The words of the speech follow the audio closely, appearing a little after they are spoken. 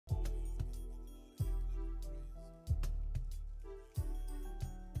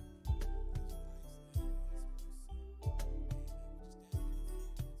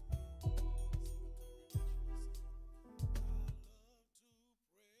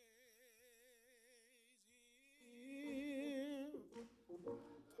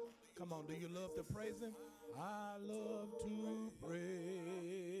on, do you love to praise him? I love to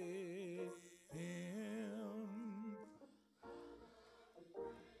praise him.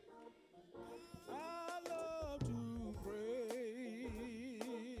 I love to praise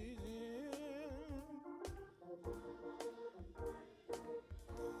him.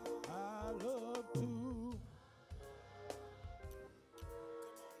 I love to.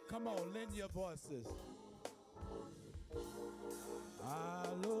 Come on, lend your voices. I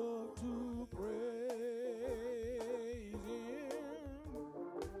love to praise him.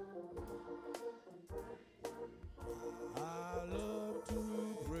 I love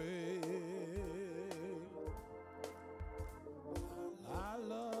to praise. I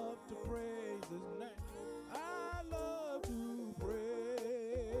love to praise his name. I love to praise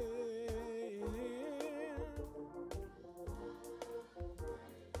him.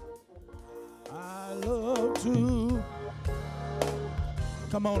 I love to.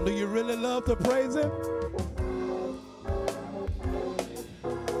 Come on, do you really love to praise him?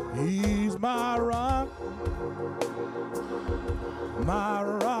 He's my rock,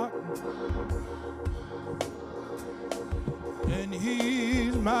 and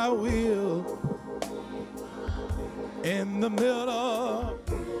he's my will in the middle.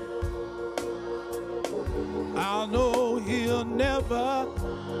 I'll know he'll never,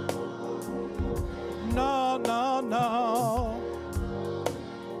 no.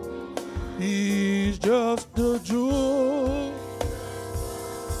 He's just a jewel.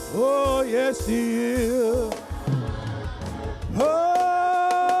 Oh, yes, he is.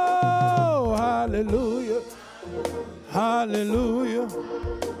 Oh, hallelujah. Hallelujah.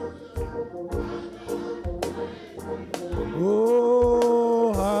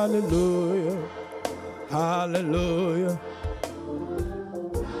 Oh, hallelujah. Hallelujah.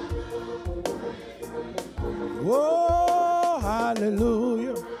 Oh,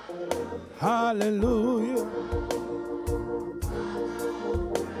 hallelujah. Hallelujah.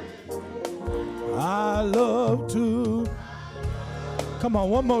 I love to. Come on,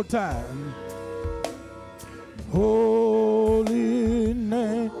 one more time. Holy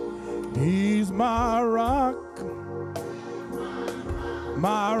name. He's my rock.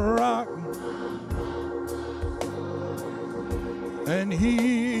 My rock. And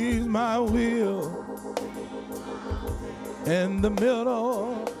he's my will in the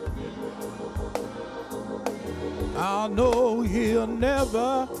middle. I'll know he'll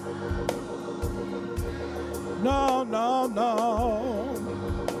never, no.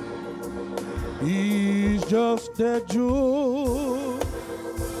 He's just that jewel.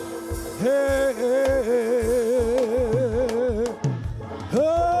 Hey,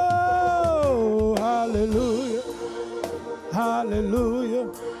 oh, hallelujah,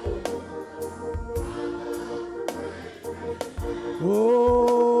 hallelujah.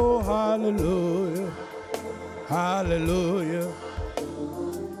 Oh, hallelujah. Hallelujah.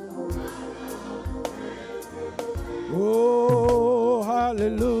 Oh,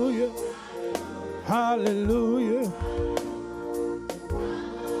 hallelujah. Hallelujah.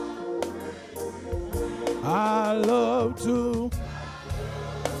 I love to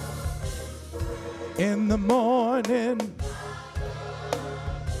in the morning,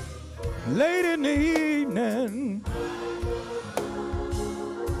 late in the evening,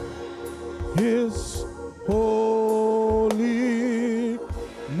 his holy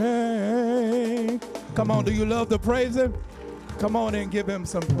name. Come on, do you love to praise him? Come on and give him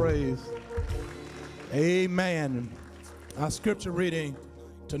some praise. Amen. Our scripture reading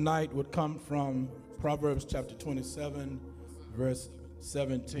tonight would come from Proverbs chapter 27, verse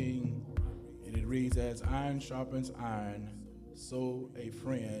 17. And it reads, as iron sharpens iron, so a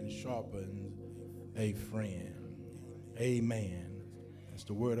friend sharpens a friend. Amen. It's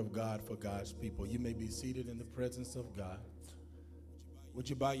the word of God for God's people. You may be seated in the presence of God. Would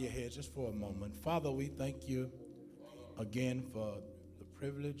you bow your head just for a moment? Father, we thank you again for the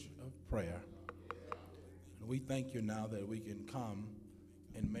privilege of prayer. And we thank you now that we can come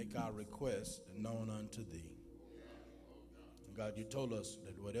and make our requests known unto thee. God, you told us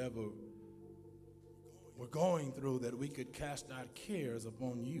that whatever we're going through, that we could cast our cares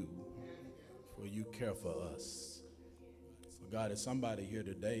upon you, for you care for us. God, there's somebody here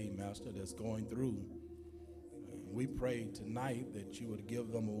today, Master, that's going through. We pray tonight that you would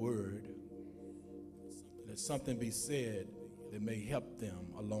give them a word, that something be said that may help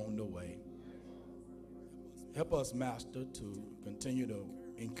them along the way. Help us, Master, to continue to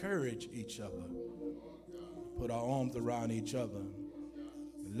encourage each other, put our arms around each other,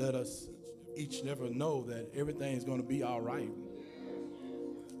 and let us each never know that everything is going to be all right.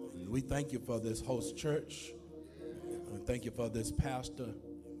 And we thank you for this host church. And thank you for this pastor.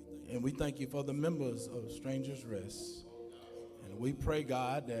 And we thank you for the members of Strangers Rest. And we pray,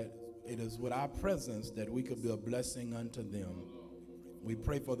 God, that it is with our presence that we could be a blessing unto them. We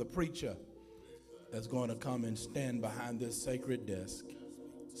pray for the preacher that's going to come and stand behind this sacred desk.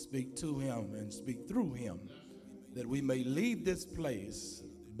 Speak to him and speak through him, that we may leave this place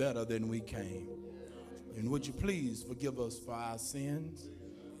better than we came. And would you please forgive us for our sins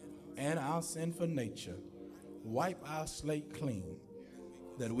and our sinful nature. Wipe our slate clean,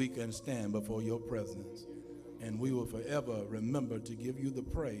 that we can stand before your presence. And we will forever remember to give you the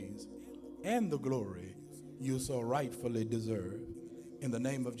praise and the glory you so rightfully deserve. In the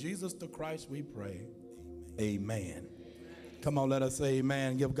name of Jesus the Christ we pray. Amen. Come on, let us say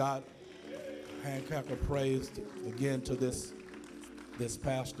amen. Give God a hand clap of praise again to this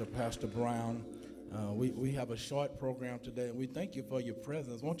pastor, Pastor Brown. We have a short program today, and we thank you for your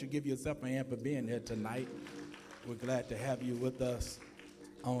presence. Won't you give yourself a hand for being here tonight? We're glad to have you with us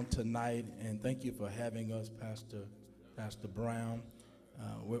on tonight, and thank you for having us, Pastor Brown.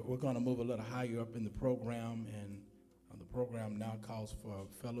 We're going to move a little higher up in the program, and the program now calls for a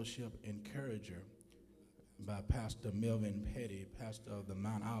fellowship encourager by Pastor Melvin Petty, pastor of the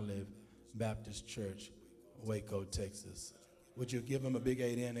Mount Olive Baptist Church, Waco, Texas. Would you give him a big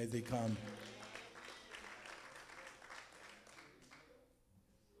amen as he comes?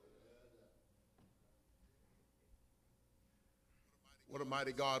 What a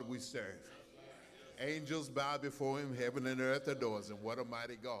mighty God we serve. Angels bow before him, heaven and earth adores him. What a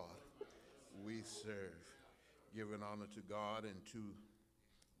mighty God we serve. Giving honor to God and to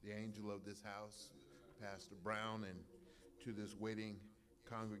the angel of this house, Pastor Brown, and to this waiting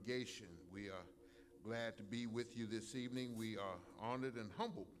congregation. We are glad to be with you this evening. We are honored and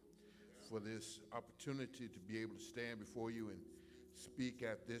humbled for this opportunity to be able to stand before you and speak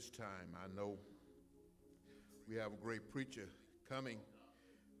at this time. I know we have a great preacher coming,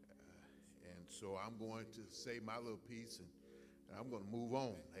 and so I'm going to say my little piece, and I'm going to move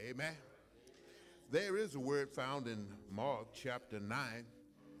on. Amen. There is a word found in Mark chapter 9,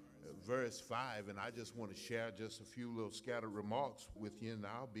 verse 5, and I just want to share just a few little scattered remarks with you, and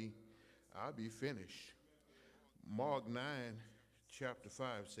I'll be finished. Mark 9 chapter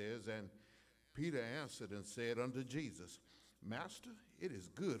 5 says, "And Peter answered and said unto Jesus, Master, it is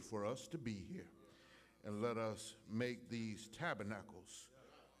good for us to be here. And let us make these tabernacles,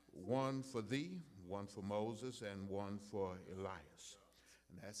 one for thee, one for Moses, and one for Elias."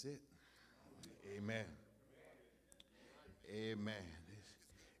 And that's it. Amen. Amen.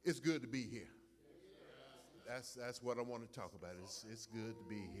 It's good to be here. That's what I want to talk about. It's good to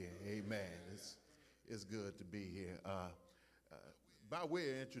be here. Amen. It's good to be here. By way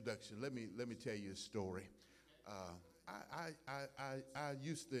of introduction, let me tell you a story. I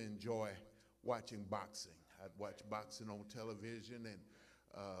used to enjoy watching boxing. I'd watch boxing on television, and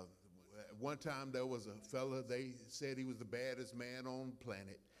one time there was a fella, they said he was the baddest man on the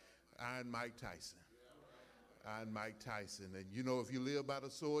planet, Iron Mike Tyson. Iron Mike Tyson. And you know, if you live by the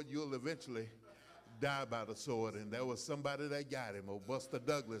sword, you'll eventually die by the sword. And there was somebody that got him. Buster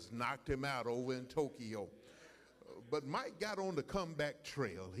Douglas knocked him out over in Tokyo. But Mike got on the comeback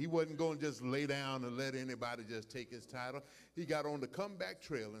trail. He wasn't going to just lay down and let anybody just take his title. He got on the comeback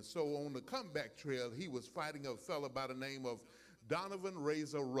trail. And so on the comeback trail, he was fighting a fella by the name of Donovan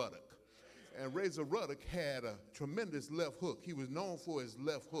Razor Ruddock. And Razor Ruddock had a tremendous left hook. He was known for his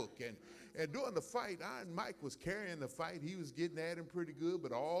left hook. And during the fight, Iron Mike was carrying the fight. He was getting at him pretty good.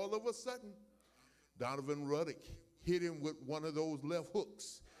 But all of a sudden, Donovan Ruddock hit him with one of those left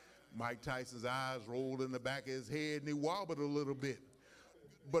hooks. Mike Tyson's eyes rolled in the back of his head, and he wobbled a little bit.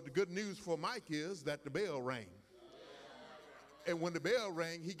 But the good news for Mike is that the bell rang. And when the bell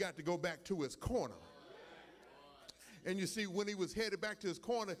rang, he got to go back to his corner. And you see, when he was headed back to his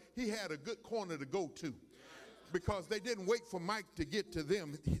corner, he had a good corner to go to, because they didn't wait for Mike to get to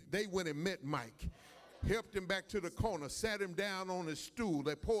them. They went and met Mike, helped him back to the corner, sat him down on his stool.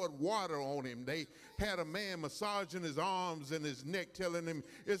 They poured water on him. They had a man massaging his arms and his neck, telling him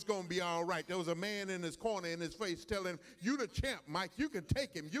it's going to be all right. There was a man in his corner in his face telling him, "You the champ, Mike. You can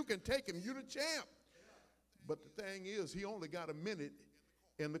take him. You can take him. You the champ." But the thing is, he only got a minute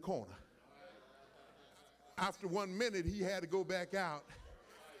in the corner. After 1 minute, he had to go back out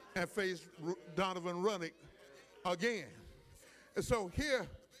and face Donovan Ruddock again. And so here,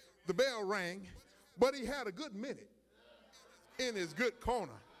 the bell rang, but he had a good minute in his good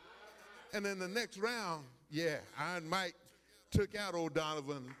corner. And in the next round, Iron Mike took out old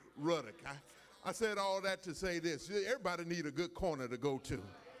Donovan Ruddock. I said all that to say this. Everybody needs a good corner to go to.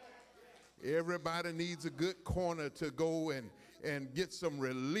 Everybody needs a good corner to go and get some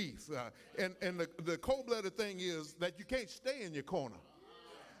relief. And the cold-blooded thing is that you can't stay in your corner.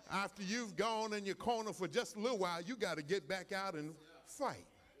 After you've gone in your corner for just a little while, you got to get back out and fight.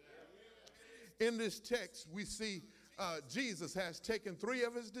 In this text, we see Jesus has taken 3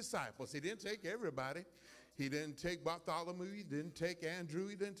 of his disciples. He didn't take everybody. He didn't take Bartholomew. He didn't take Andrew.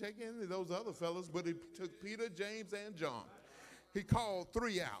 He didn't take any of those other fellows, but he took Peter, James, and John. He called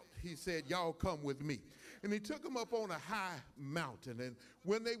 3 out. He said, y'all come with me. And he took them up on a high mountain. And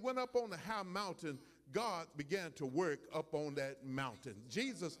when they went up on the high mountain, God began to work up on that mountain.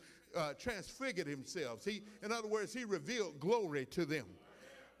 Jesus transfigured himself. In other words, he revealed glory to them.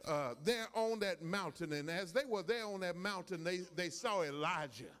 There on that mountain, and as they were there on that mountain, they saw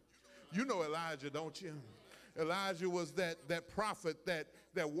Elijah. You know Elijah, don't you? Elijah was that prophet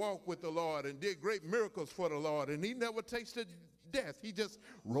that walked with the Lord and did great miracles for the Lord, and he never tasted death. He just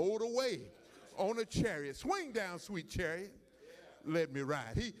rode away on a chariot. Swing down, sweet chariot. Let me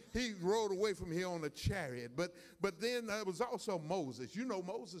ride. He rode away from here on a chariot. But then there was also Moses. You know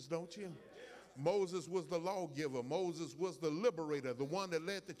Moses, don't you? Moses was the lawgiver. Moses was the liberator, the one that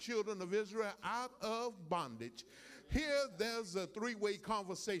led the children of Israel out of bondage. Here there's a 3-way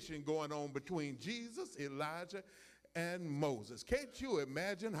conversation going on between Jesus, Elijah, and Moses. Can't you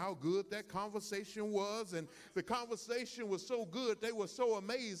imagine how good that conversation was? And the conversation was so good, they were so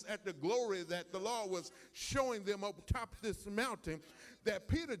amazed at the glory that the Lord was showing them up top of this mountain that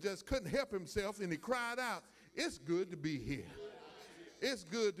Peter just couldn't help himself, and he cried out, "It's good to be here. It's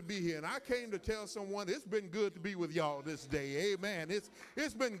good to be here." And I came to tell someone it's been good to be with y'all this day. Amen.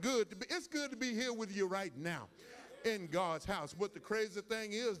 It's been good to be. It's good to be here with you right now in God's house. But the crazy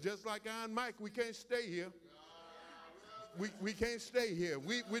thing is, just like Iron Mike, we can't stay here. We can't stay here.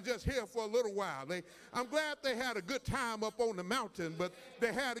 We're just here for a little while. I'm glad they had a good time up on the mountain, but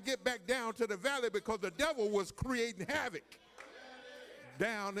they had to get back down to the valley because the devil was creating havoc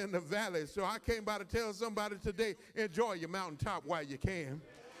down in the valley. So I came by to tell somebody today, enjoy your mountaintop while you can,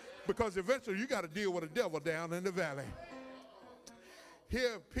 because eventually you got to deal with the devil down in the valley.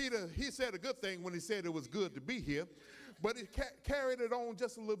 Here, Peter, he said a good thing when he said it was good to be here, but he carried it on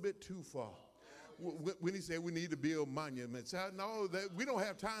just a little bit too far. When he said we need to build monuments. No, we don't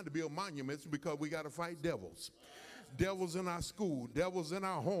have time to build monuments because we got to fight devils. Devils in our school, devils in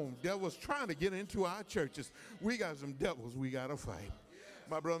our home, devils trying to get into our churches. We got some devils we got to fight.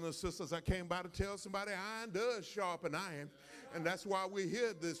 My brothers and sisters, I came by to tell somebody iron does sharpen iron, and that's why we're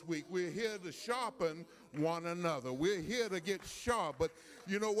here this week. We're here to sharpen one another. We're here to get sharp, but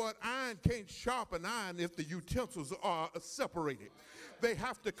you know what? Iron can't sharpen iron if the utensils are separated. They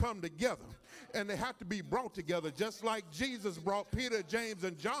have to come together, and they have to be brought together, just like Jesus brought Peter, James,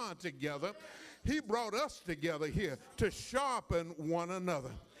 and John together. He brought us together here to sharpen one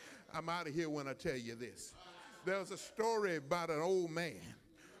another. I'm out of here when I tell you this. There's a story about an old man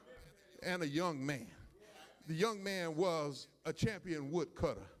and a young man. The young man was a champion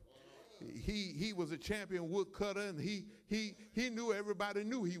woodcutter. He was a champion woodcutter, and he knew everybody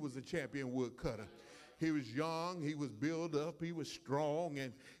knew he was a champion woodcutter. He was young, he was built up, he was strong,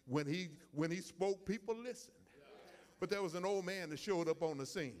 and when he spoke, people listened. But there was an old man that showed up on the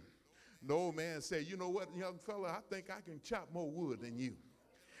scene. The old man said, "You know what, young fella, I think I can chop more wood than you."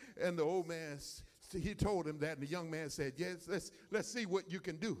 And the old man, he told him that, and the young man said, "Yes, let's see what you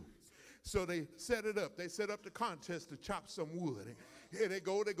can do." So they set it up. They set up the contest to chop some wood. And here they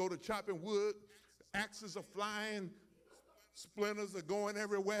go to chopping wood. Axes are flying, splinters are going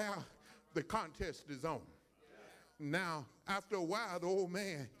everywhere. The contest is on. Now, after a while, the old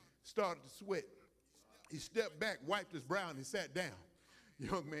man started to sweat. He stepped back, wiped his brow, and he sat down. The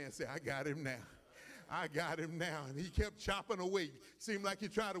young man said, "I got him now. I got him now." And he kept chopping away. Seemed like he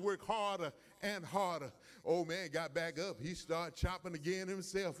tried to work harder and harder. Old man got back up. He started chopping again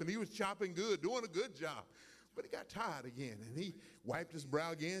himself, and he was chopping good, doing a good job. But he got tired again, and he wiped his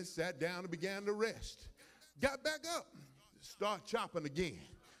brow again, sat down, and began to rest. Got back up, started chopping again.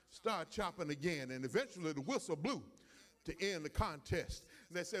 Start chopping again, and eventually the whistle blew to end the contest.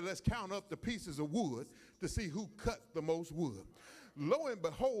 And they said, "Let's count up the pieces of wood to see who cut the most wood." Lo and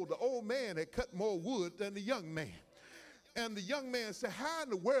behold, the old man had cut more wood than the young man. And the young man said, "How in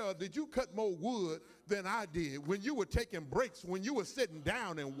the world did you cut more wood than I did when you were taking breaks, when you were sitting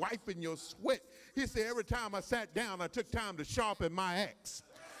down and wiping your sweat?" He said, "Every time I sat down, I took time to sharpen my axe."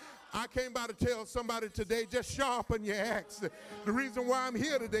 I came by to tell somebody today, just sharpen your axe. The reason why I'm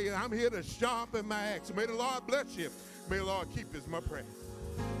here today, I'm here to sharpen my axe. May the Lord bless you. May the Lord keep you is my prayer.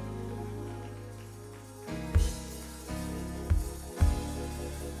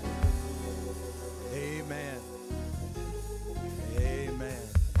 Amen. Amen.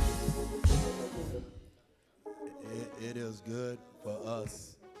 It is good for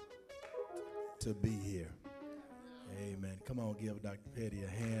us to be here. Amen. Come on, give Dr. Petty a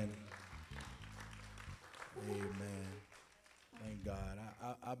hand. Amen. Thank God.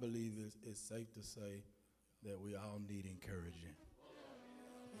 I believe it's safe to say that we all need encouraging.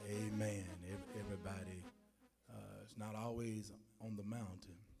 Amen. Everybody, it's not always on the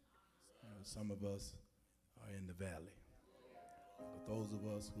mountain. Some of us are in the valley. But those of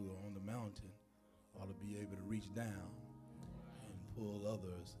us who are on the mountain ought to be able to reach down and pull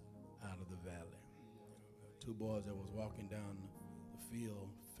others out of the valley. Two boys that was walking down the field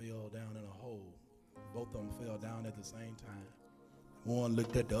fell down in a hole. Both of them fell down at the same time. One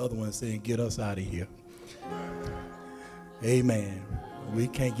looked at the other one saying, "Get us out of here." Amen. We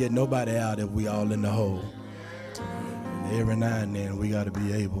can't get nobody out if we all in the hole. And every now and then we got to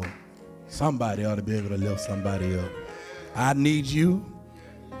be able, somebody ought to be able to lift somebody up. I need you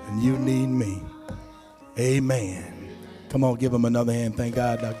and you need me. Amen. Come on, give him another hand. Thank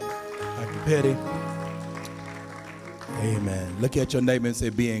God, Dr. Petty. Amen. Look at your neighbor and say,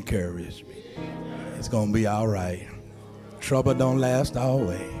 "Be encouraged. It's going to be all right. Trouble don't last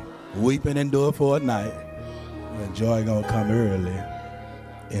always. Weeping endure for a night. But joy going to come early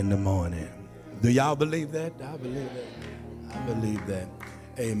in the morning." Do y'all believe that? I believe that. I believe that.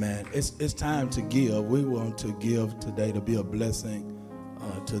 Amen. It's time to give. We want to give today to be a blessing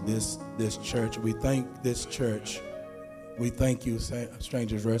to this church. We thank this church. We thank you,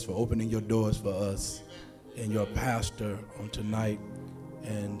 Strangers Rest, for opening your doors for us and your pastor on tonight.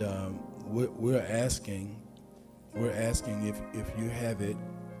 And we're asking if you have it,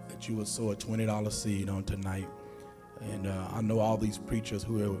 that you would sow a $20 seed on tonight. And I know all these preachers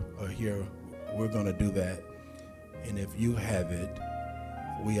who are here, we're going to do that. And if you have it,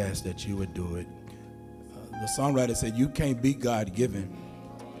 we ask that you would do it. The songwriter said, "You can't beat God given."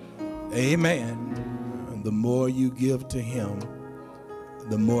 Amen. And the more you give to him,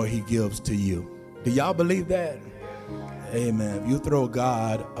 the more he gives to you. Do y'all believe that? Amen. If you throw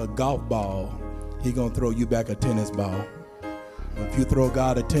God a golf ball, he gonna throw you back a tennis ball. If you throw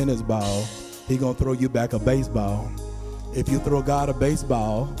God a tennis ball, he gonna throw you back a baseball. If you throw God a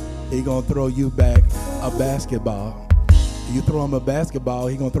baseball, he gonna throw you back a basketball. If you throw him a basketball,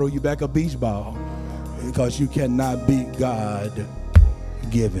 he gonna throw you back a beach ball, because you cannot beat God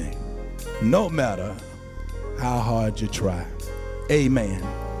giving, no matter how hard you try. Amen.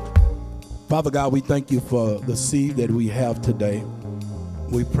 Father God, we thank you for the seed that we have today.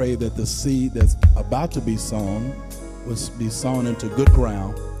 We pray that the seed that's about to be sown will be sown into good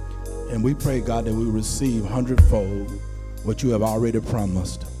ground. And we pray, God, that we receive 100-fold what you have already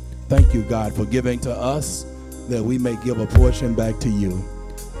promised. Thank you, God, for giving to us, that we may give a portion back to you.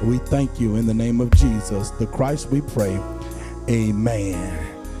 We thank you in the name of Jesus, the Christ we pray. Amen.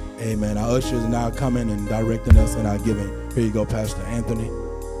 Amen. Our usher is now coming and directing us in our giving. Here you go, Pastor Anthony.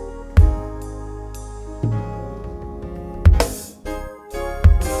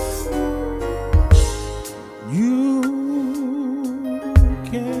 You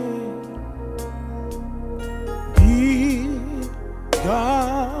can be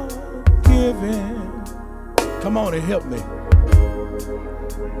God-given. Come on and help me.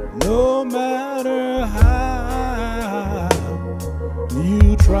 No matter how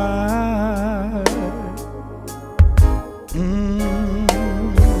you try,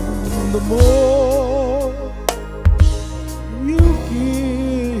 the more you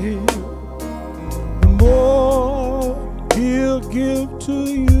give, the more he'll give to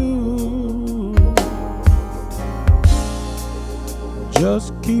you.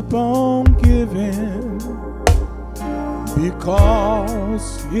 Just keep on giving,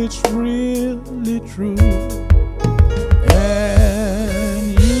 because it's really true.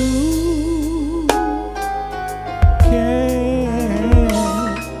 And you can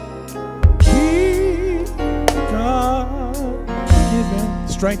be God-given.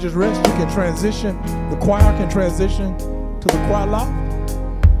 Strangers Rest, you can transition. The choir can transition to the choir loft.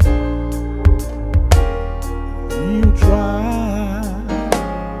 You try.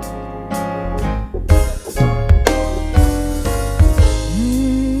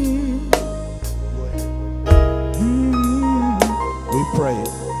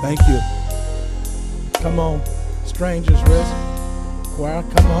 Thank you. Come on, Strangers Rest choir,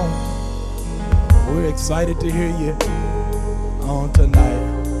 come on. We're excited to hear you on tonight.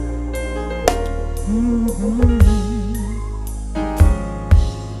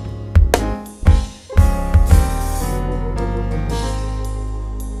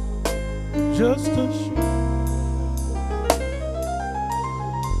 Just a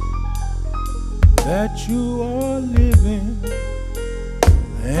that you are living,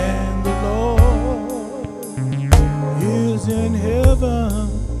 and the Lord is in heaven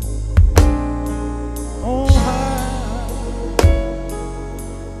on high.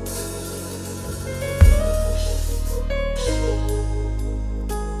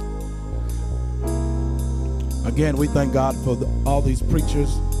 Again, we thank God for all these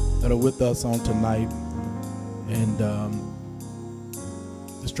preachers that are with us on tonight. And the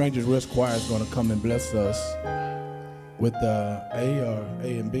Strangers Rest Choir is going to come and bless us with A or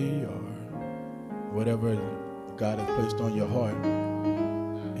A and B or whatever God has placed on your heart.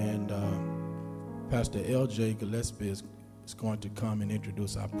 And Pastor L.J. Gillespie is going to come and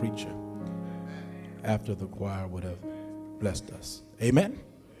introduce our preacher after the choir would have blessed us. Amen.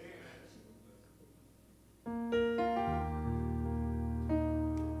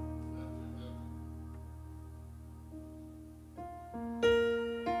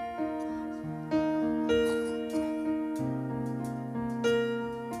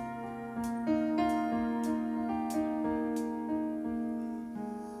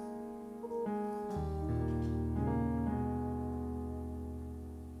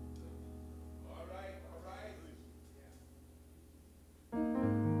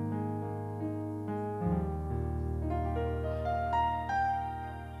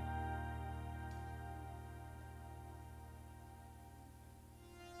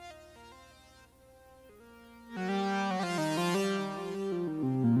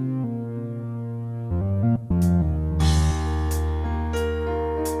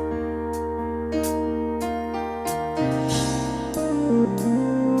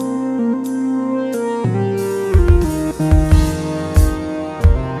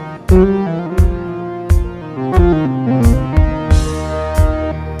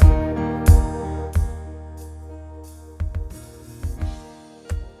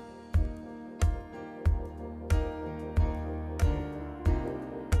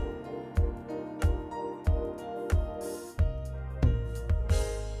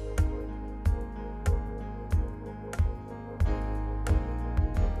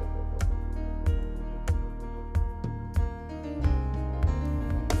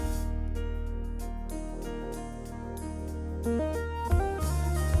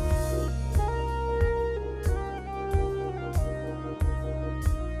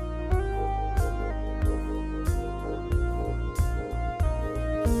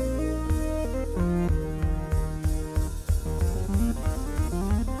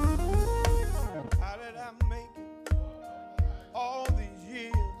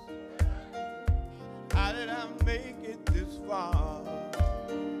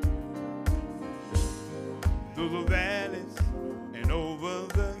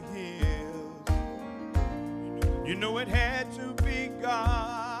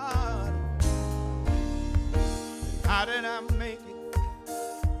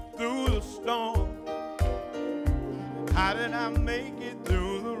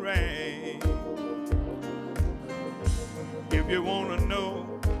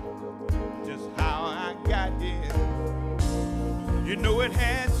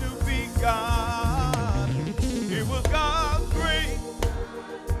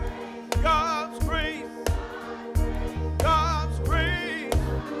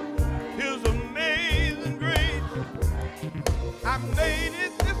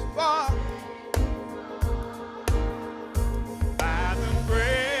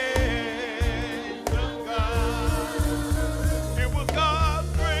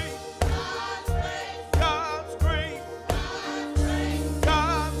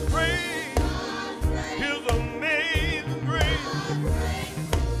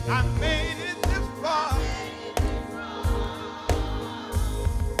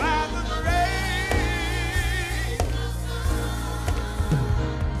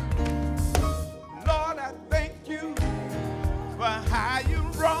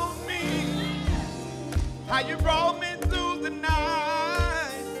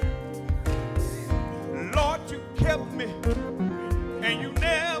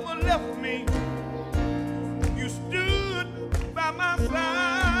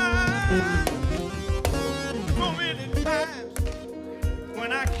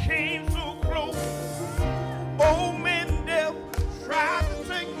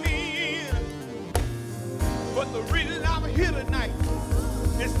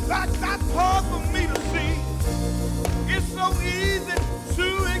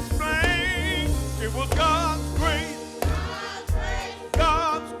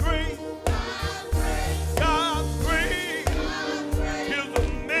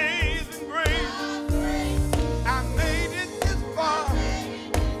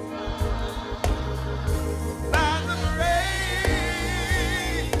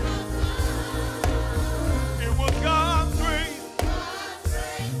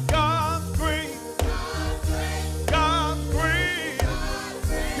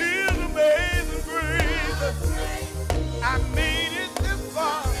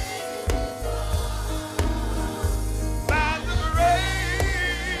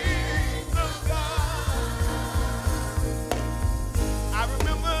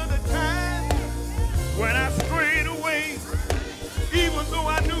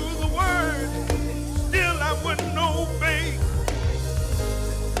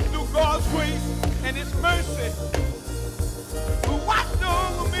 mercy who watched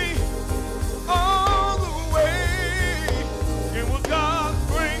over me all the way. It was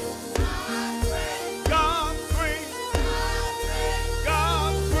God's grace, God's grace,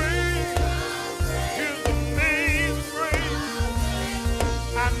 God's grace, His amazing grace.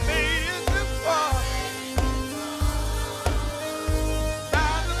 I made it this far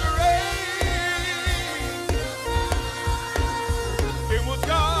by the grace. It was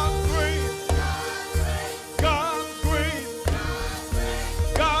God's grace, God's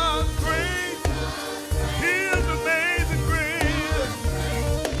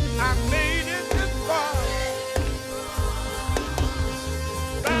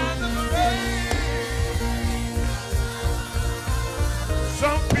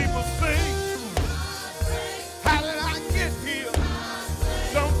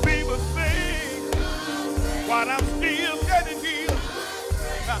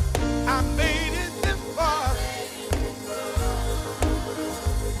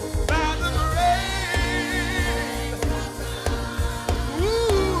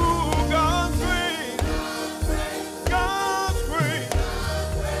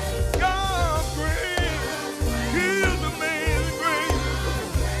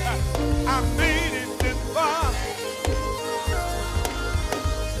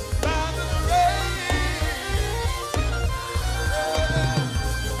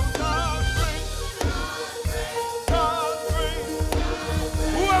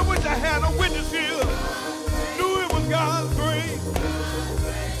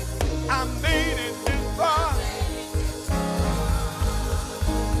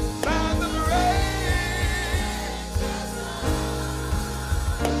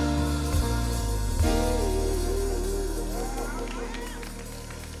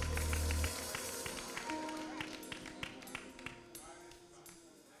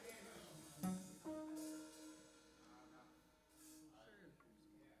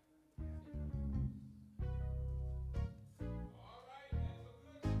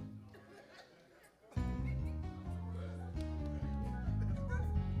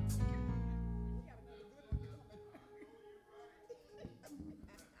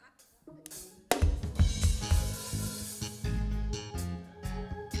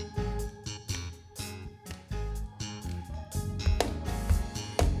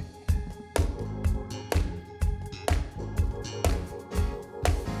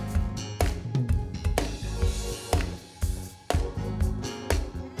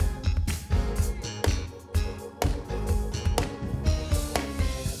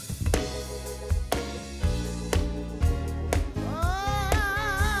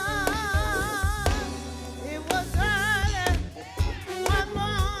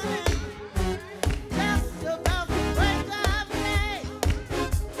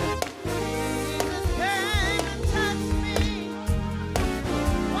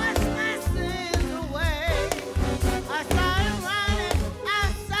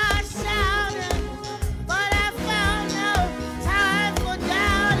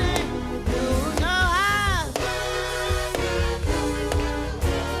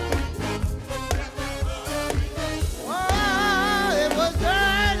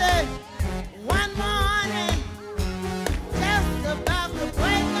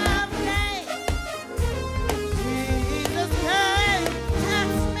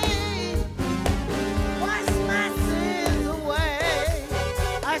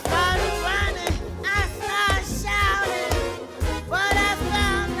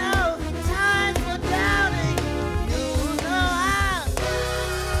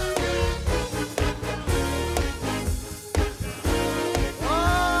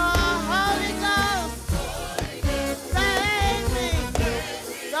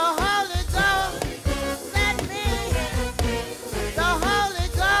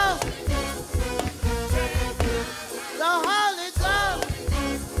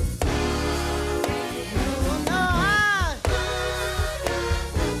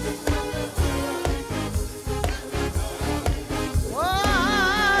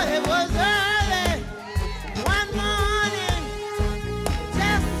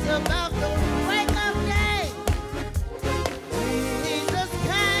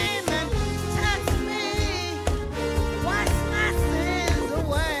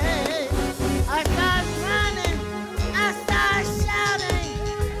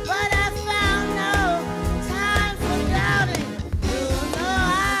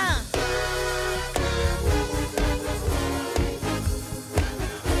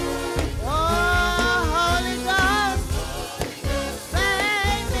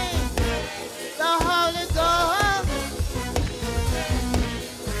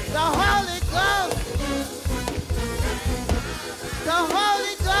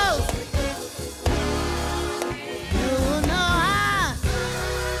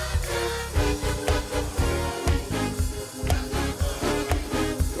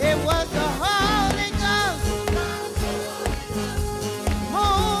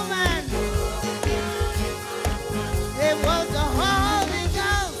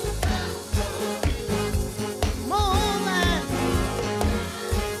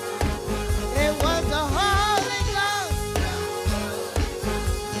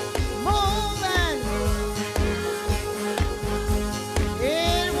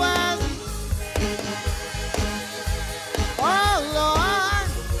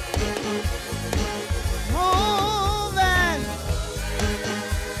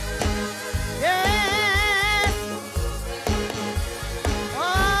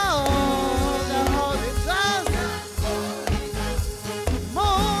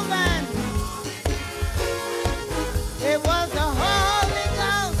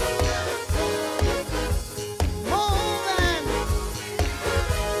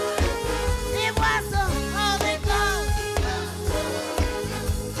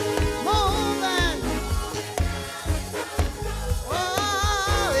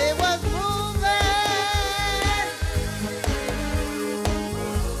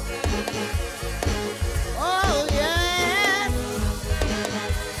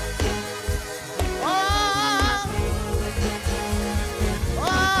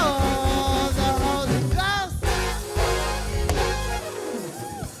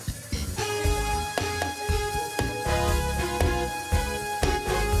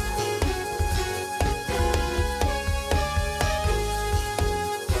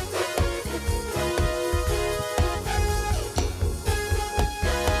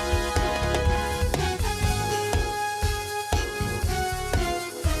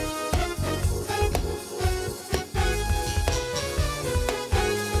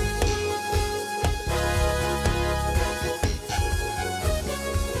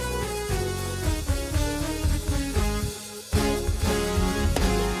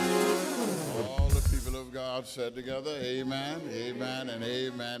out said together, amen, amen, and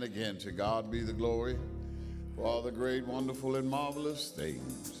amen again. To God be the glory for all the great, wonderful, and marvelous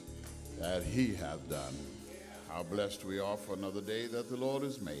things that he hath done. How blessed we are for another day that the Lord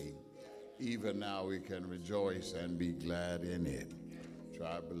has made. Even now we can rejoice and be glad in it. To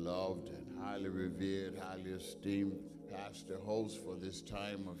our beloved and highly revered, highly esteemed pastor host for this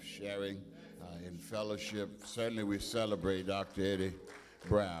time of sharing in fellowship. Certainly we celebrate Dr. Eddie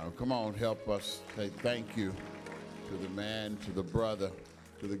Brown. Come on, help us say thank you to the man, to the brother,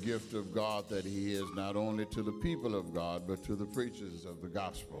 to the gift of God that he is, not only to the people of God, but to the preachers of the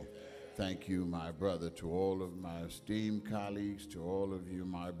gospel. Thank you, my brother, to all of my esteemed colleagues, to all of you,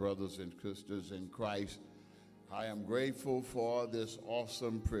 my brothers and sisters in Christ. I am grateful for this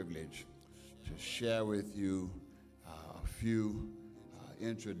awesome privilege to share with you a few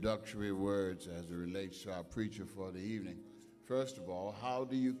introductory words as it relates to our preacher for the evening. First of all, how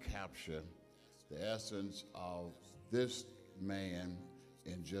do you capture the essence of this man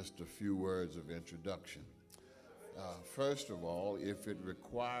in just a few words of introduction? First of all, if it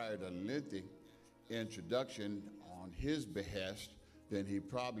required a lengthy introduction on his behest, then he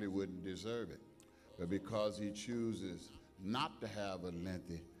probably wouldn't deserve it. But because he chooses not to have a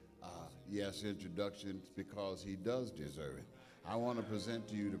lengthy, introduction, because he does deserve it. I want to present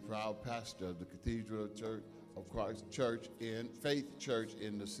to you the proud pastor of the Cathedral Church of Christ Church in Faith Church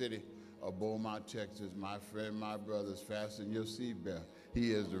in the city of Beaumont, Texas. My friend, my brothers, fasten your seatbelt.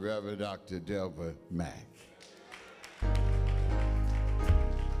 He is the Reverend Dr. Delbert Mack.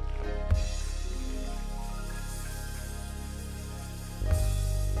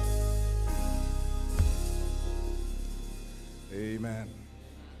 Amen.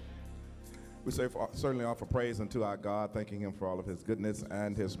 We certainly offer praise unto our God, thanking him for all of his goodness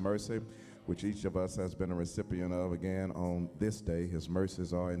and his mercy, which each of us has been a recipient of again on this day. His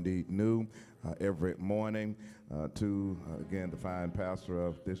mercies are indeed new every morning. Again, the fine pastor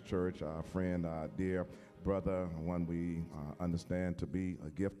of this church, our friend, our dear brother, one we understand to be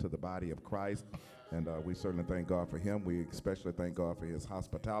a gift to the body of Christ. And we certainly thank God for him. We especially thank God for his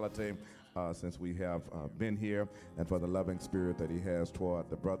hospitality since we have been here, and for the loving spirit that he has toward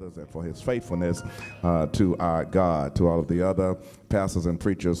the brothers, and for his faithfulness to our God. To all of the other pastors and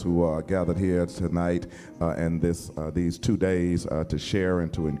preachers who are gathered here tonight and these 2 days to share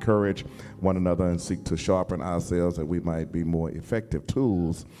and to encourage one another and seek to sharpen ourselves that we might be more effective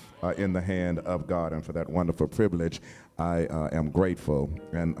tools in the hand of God. And for that wonderful privilege, I am grateful.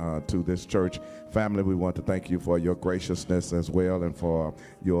 And to this church family, we want to thank you for your graciousness as well, and for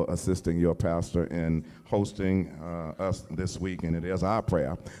your assisting your pastor in hosting us this week. And it is our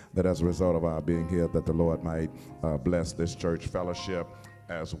prayer that as a result of our being here, that the Lord might bless this church fellowship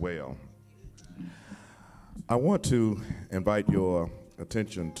as well. I want to invite your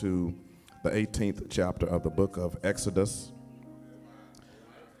attention to the 18th chapter of the book of Exodus.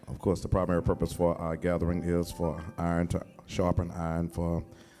 Of course, the primary purpose for our gathering is for iron to sharpen iron, for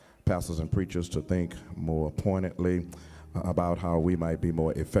pastors and preachers to think more pointedly about how we might be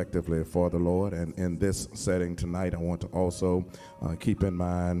more effectively for the Lord. And in this setting tonight, I want to also keep in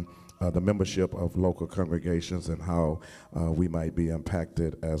mind the membership of local congregations and how we might be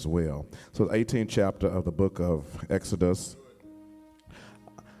impacted as well. So the 18th chapter of the book of Exodus,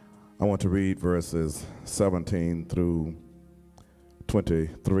 I want to read verses 17 through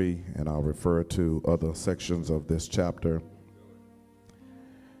 23, and I'll refer to other sections of this chapter.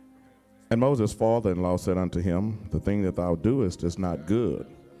 And Moses' father-in-law said unto him, the thing that thou doest is not good.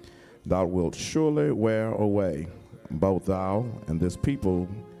 Thou wilt surely wear away, both thou and this people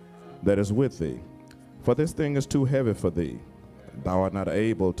that is with thee. For this thing is too heavy for thee. Thou art not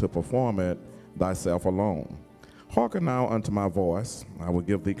able to perform it thyself alone. Hearken now unto my voice. I will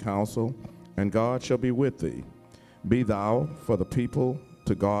give thee counsel, and God shall be with thee. Be thou for the people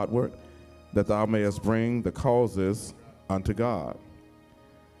to Godward, that thou mayest bring the causes unto God.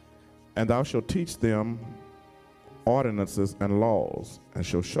 And thou shalt teach them ordinances and laws, and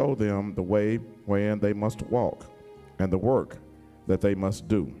shalt show them the way wherein they must walk, and the work that they must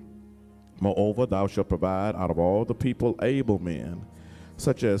do. Moreover, thou shalt provide out of all the people able men,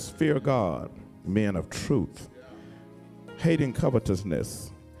 such as fear God, men of truth, hating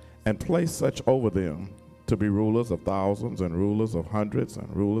covetousness, and place such over them to be rulers of thousands, and rulers of hundreds,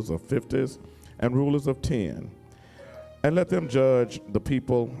 and rulers of fifties, and rulers of 10. And let them judge the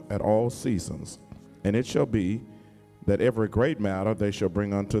people at all seasons. And it shall be that every great matter they shall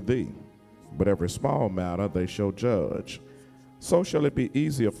bring unto thee, but every small matter they shall judge. So shall it be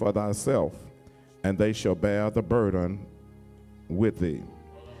easier for thyself, and they shall bear the burden with thee.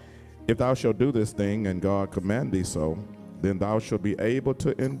 If thou shalt do this thing, and God command thee so, then thou shalt be able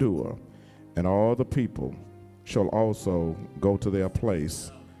to endure, and all the people shall also go to their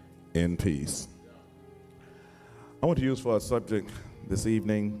place in peace. I want to use for a subject this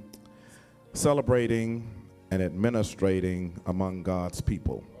evening, celebrating and administrating among God's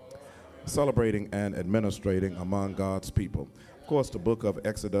people. Celebrating and administrating among God's people. Of course, the book of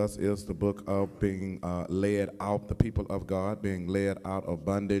Exodus is the book of being led out, the people of God being led out of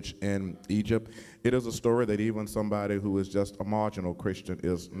bondage in Egypt. It is a story that even somebody who is just a marginal Christian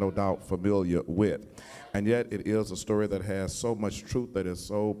is no doubt familiar with. And yet it is a story that has so much truth that is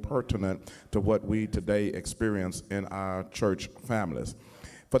so pertinent to what we today experience in our church families.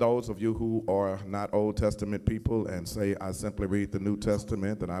 For those of you who are not Old Testament people and say, I simply read the New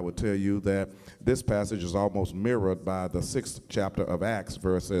Testament, then I would tell you that this passage is almost mirrored by the 6th chapter of Acts,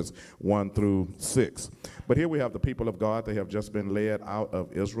 verses 1 through 6. But here we have the people of God. They have just been led out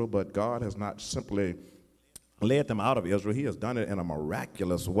of Israel, but God has not simply led them out of Israel. He has done it in a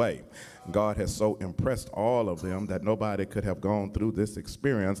miraculous way. God has so impressed all of them that nobody could have gone through this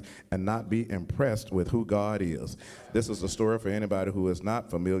experience and not be impressed with who God is. This is a story for anybody who is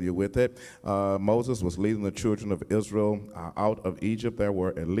not familiar with it. Moses was leading the children of Israel out of Egypt. There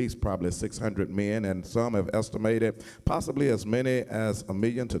were at least probably 600 men, and some have estimated possibly as many as 1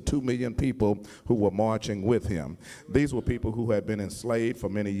 million to 2 million people who were marching with him. These were people who had been enslaved for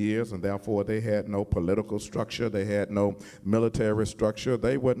many years, and therefore they had no political structure. They had no military structure.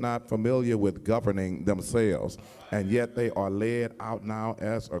 They were not familiar with governing themselves, and yet they are led out now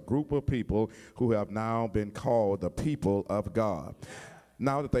as a group of people who have now been called the people of God.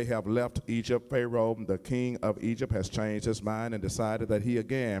 Now that they have left Egypt, Pharaoh, the king of Egypt, has changed his mind and decided that he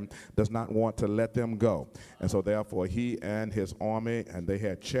again does not want to let them go. And so therefore he and his army, and they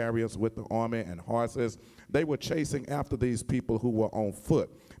had chariots with the army and horses, they were chasing after these people who were on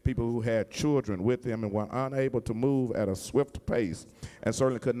foot, people who had children with them and were unable to move at a swift pace and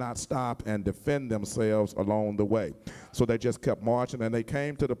certainly could not stop and defend themselves along the way. So they just kept marching, and they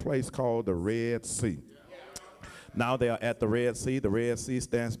came to the place called the Red Sea. Now they are at the Red Sea. The Red Sea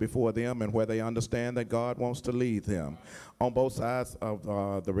stands before them, and where they understand that God wants to lead them. On both sides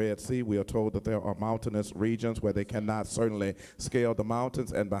of the Red Sea, we are told that there are mountainous regions where they cannot certainly scale the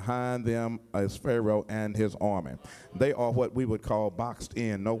mountains, and behind them is Pharaoh and his army. They are what we would call boxed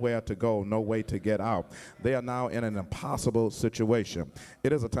in, nowhere to go, no way to get out. They are now in an impossible situation.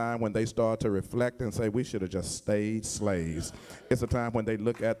 It is a time when they start to reflect and say, we should have just stayed slaves. It's a time when they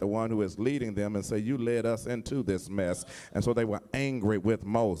look at the one who is leading them and say, you led us into this mess. And so they were angry with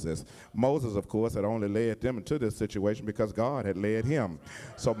Moses. Moses, of course, had only led them into this situation because God had led him.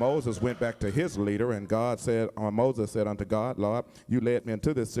 So Moses went back to his leader, and Moses said unto God, Lord, you led me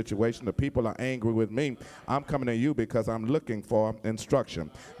into this situation. The people are angry with me. I'm coming to you because I'm looking for instruction.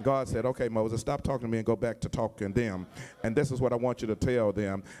 God said, okay, Moses, stop talking to me and go back to talking to them. And this is what I want you to tell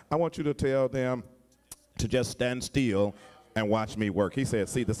them. I want you to tell them to just stand still and watch me work. He said,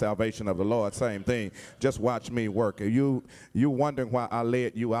 see the salvation of the Lord, same thing. Just watch me work. You wondering why I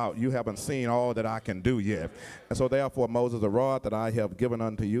led you out. You haven't seen all that I can do yet. And so therefore, Moses, the rod that I have given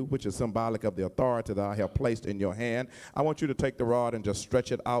unto you, which is symbolic of the authority that I have placed in your hand, I want you to take the rod and just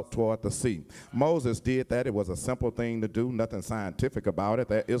stretch it out toward the sea. Moses did that. It was a simple thing to do, nothing scientific about it.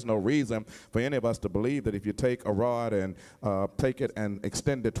 There is no reason for any of us to believe that if you take a rod and take it and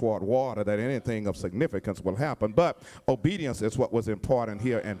extend it toward water, that anything of significance will happen. But obedience is what was important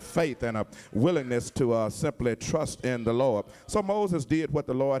here, and faith and a willingness to simply trust in the Lord. So Moses did what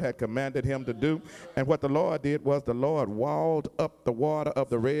the Lord had commanded him to do, and what the Lord did was the Lord walled up the water of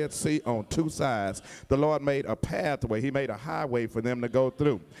the Red Sea on two sides. The Lord made a pathway. He made a highway for them to go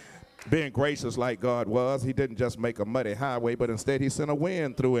through. Being gracious like God was, he didn't just make a muddy highway, but instead he sent a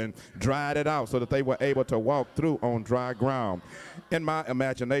wind through and dried it out so that they were able to walk through on dry ground. In my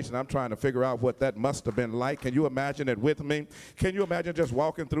imagination, I'm trying to figure out what that must have been like. Can you imagine it with me? Can you imagine just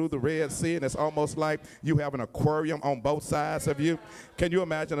walking through the Red Sea, and it's almost like you have an aquarium on both sides of you? Can you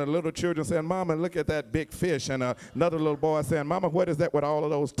imagine a little children saying, Mama, look at that big fish, and another little boy saying, Mama, what is that with all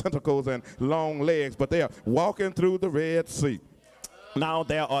of those tentacles and long legs? But they are walking through the Red Sea. Now,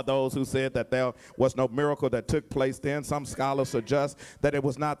 there are those who said that there was no miracle that took place then. Some scholars suggest that it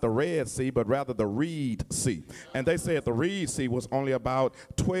was not the Red Sea, but rather the Reed Sea. And they said the Reed Sea was only about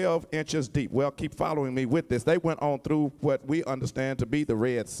 12 inches deep. Well, keep following me with this. They went on through what we understand to be the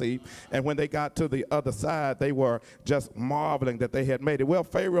Red Sea. And when they got to the other side, they were just marveling that they had made it. Well,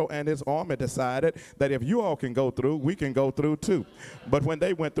 Pharaoh and his army decided that if you all can go through, we can go through too. But when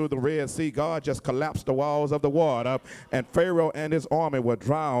they went through the Red Sea, God just collapsed the walls of the water, and Pharaoh and his army army were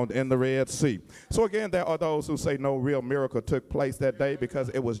drowned in the Red Sea. So again, there are those who say no real miracle took place that day because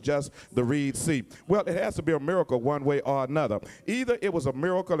it was just the Red Sea. Well, it has to be a miracle one way or another. Either it was a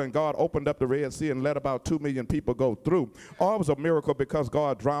miracle and God opened up the Red Sea and let about 2 million people go through, or it was a miracle because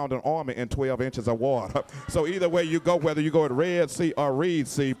God drowned an army in 12 inches of water. So either way you go, whether you go at Red Sea or Red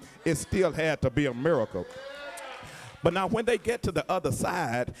Sea, it still had to be a miracle. But now when they get to the other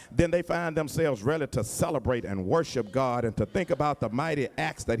side, then they find themselves ready to celebrate and worship God and to think about the mighty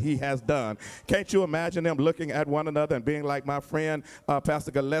acts that he has done. Can't you imagine them looking at one another and being like my friend, Pastor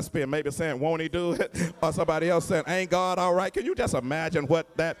Gillespie, and maybe saying, won't he do it? Or somebody else saying, ain't God all right? Can you just imagine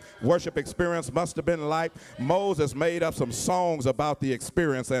what that worship experience must have been like? Moses made up some songs about the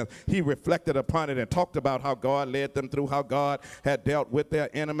experience, and he reflected upon it and talked about how God led them through, how God had dealt with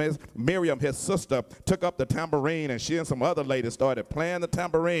their enemies. Miriam, his sister, took up the tambourine, and she and some other ladies started playing the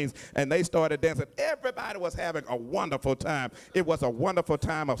tambourines, and they started dancing. Everybody was having a wonderful time. It was a wonderful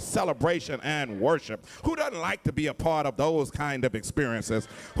time of celebration and worship. Who doesn't like to be a part of those kind of experiences?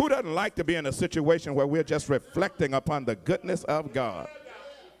 Who doesn't like to be in a situation where we're just reflecting upon the goodness of God?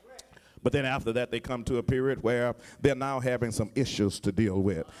 But then after that, they come to a period where they're now having some issues to deal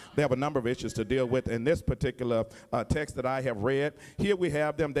with. They have a number of issues to deal with. In this particular text that I have read, here we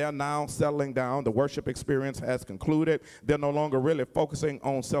have them. They're now settling down. The worship experience has concluded. They're no longer really focusing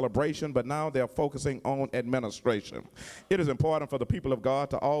on celebration, but now they're focusing on administration. It is important for the people of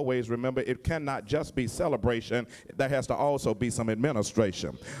God to always remember it cannot just be celebration. There has to also be some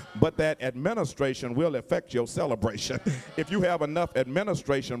administration. But that administration will affect your celebration. If you have enough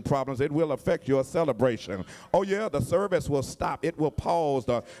administration problems, it will affect your celebration. Oh yeah, the service will stop. It will pause.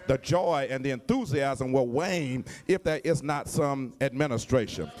 The joy and the enthusiasm will wane if there is not some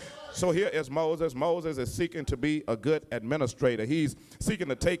administration. So here is Moses. Moses is seeking to be a good administrator. He's seeking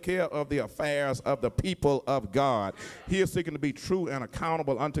to take care of the affairs of the people of God. He is seeking to be true and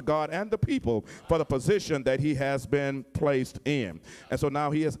accountable unto God and the people for the position that he has been placed in. And so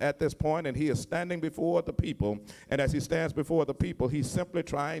now he is at this point, and he is standing before the people. And as he stands before the people, he's simply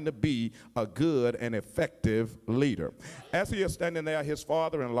trying to be a good and effective leader. As he is standing there, his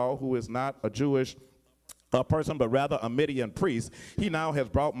father-in-law, who is not a Jewish person, but rather a Midian priest, he now has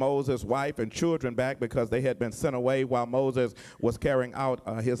brought Moses' wife and children back because they had been sent away while Moses was carrying out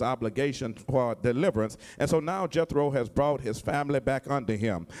his obligation for deliverance. And so now Jethro has brought his family back under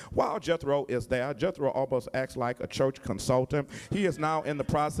him. While Jethro is there, Jethro almost acts like a church consultant. He is now in the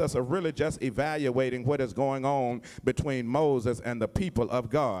process of really just evaluating what is going on between Moses and the people of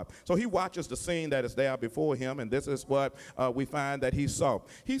God. So he watches the scene that is there before him, and this is what we find that he saw.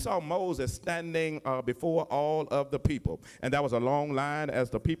 He saw Moses standing before all of the people, and that was a long line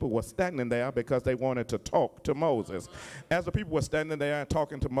as the people were standing there because they wanted to talk to Moses. As the people were standing there and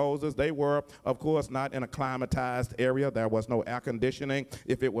talking to Moses, they were, of course, not in a climatized area. There was no air conditioning.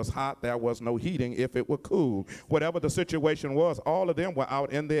 If it was hot, there was no heating if it were cool. Whatever the situation was, all of them were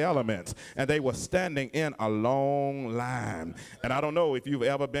out in the elements, and they were standing in a long line. And I don't know if you've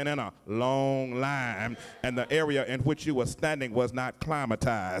ever been in a long line and the area in which you were standing was not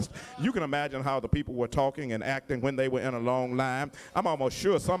climatized. You can imagine how the people were talking and acting when they were in a long line. I'm almost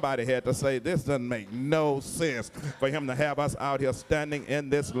sure somebody had to say, this doesn't make no sense for him to have us out here standing in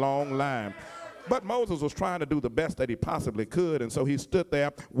this long line. But Moses was trying to do the best that he possibly could, and so he stood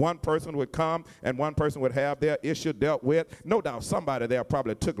there. One person would come, and one person would have their issue dealt with. No doubt somebody there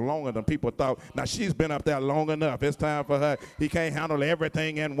probably took longer than people thought. Now, she's been up there long enough. It's time for her. He can't handle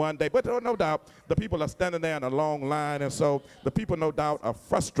everything in one day. But no doubt the people are standing there in a long line, and so the people, no doubt, are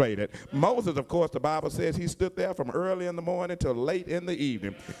frustrated. Moses, of course, the Bible says he stood there from early in the morning till late in the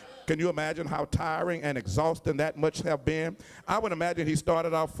evening. Can you imagine how tiring and exhausting that much have been? I would imagine he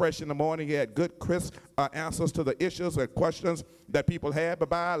started off fresh in the morning. He had good, crisp answers to the issues and questions that people had.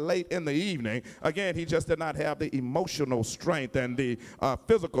 But by late in the evening, again, he just did not have the emotional strength and the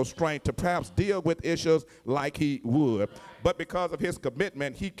physical strength to perhaps deal with issues like he would. But because of his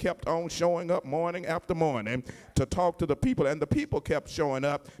commitment, he kept on showing up morning after morning to talk to the people. And the people kept showing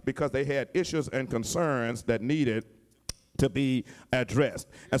up because they had issues and concerns that needed to be addressed.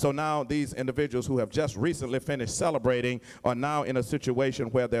 And so now these individuals who have just recently finished celebrating are now in a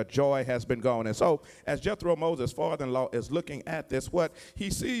situation where their joy has been gone. And so as Jethro, Moses' father-in-law, is looking at this, what he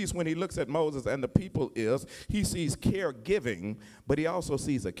sees when he looks at Moses and the people is he sees caregiving, but he also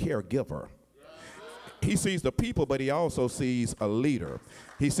sees a caregiver. he sees the people, but he also sees a leader.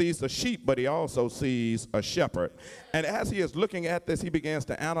 He sees the sheep, but he also sees a shepherd. And as he is looking at this, he begins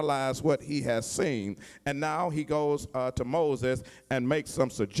to analyze what he has seen. And now he goes to Moses and makes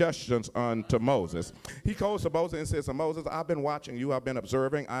some suggestions unto Moses. He goes to Moses and says to Moses, I've been watching you. I've been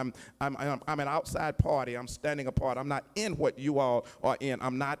observing. I'm an outside party. I'm standing apart. I'm not in what you all are in.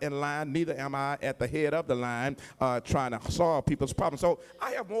 I'm not in line. Neither am I at the head of the line trying to solve people's problems. So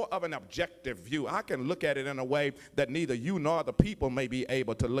I have more of an objective view. I can look at it in a way that neither you nor the people may be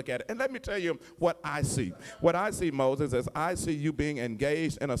able to look at it. And let me tell you what I see. What I see, Moses, is I see you being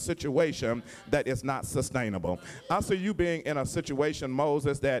engaged in a situation that is not sustainable. I see you being in a situation,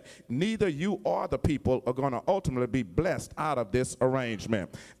 Moses, that neither you or the people are going to ultimately be blessed out of this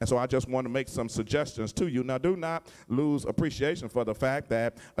arrangement. And so I just want to make some suggestions to you. Now, do not lose appreciation for the fact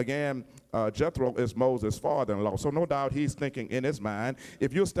that, again, Jethro is Moses' father-in-law. So no doubt he's thinking in his mind,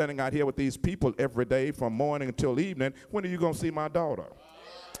 if you're standing out here with these people every day from morning until evening, when are you going to see my daughter?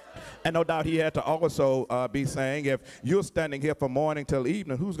 And no doubt he had to also be saying, if you're standing here from morning till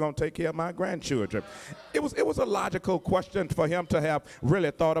evening, who's going to take care of my grandchildren? It was a logical question for him to have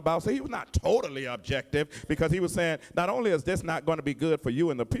really thought about. So he was not totally objective, because he was saying, not only is this not going to be good for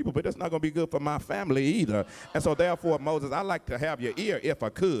you and the people, but it's not going to be good for my family either. And so therefore, Moses, I'd like to have your ear if I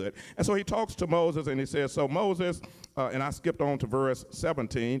could. And so he talks to Moses and he says, so Moses, and I skipped on to verse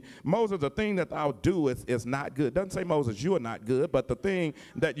 17, Moses, the thing that thou doest is not good. Doesn't say, Moses, you are not good, but the thing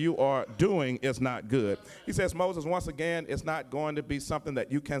that you are doing is not good. He says, Moses, once again, it's not going to be something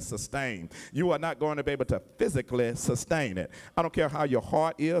that you can sustain. You are not going to be able to physically sustain it. I don't care how your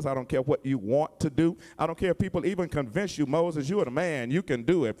heart is. I don't care what you want to do. I don't care if people even convince you, Moses, you are the man, you can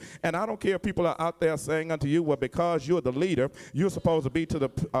do it. And I don't care if people are out there saying unto you, well, because you're the leader, you're supposed to be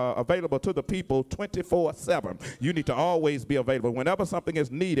available to the people 24/7. You need to always be available. Whenever something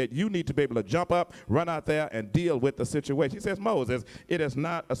is needed, you need to be able to jump up, run out there, and deal with the situation. He says, Moses, it is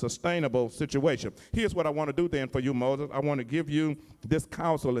not a sustainable situation. Here's what I want to do then for you, Moses. I want to give you this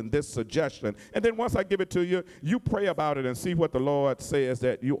counsel and this suggestion. And then once I give it to you, you pray about it and see what the Lord says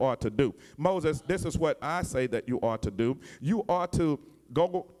that you ought to do. Moses, this is what I say that you ought to do. You ought to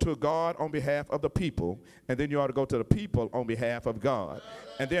go to God on behalf of the people, and then you ought to go to the people on behalf of God.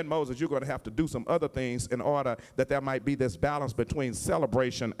 And then, Moses, you're going to have to do some other things in order that there might be this balance between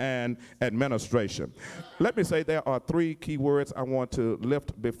celebration and administration. Let me say there are three key words I want to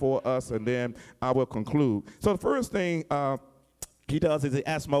lift before us, and then I will conclude. So the first thing he does is he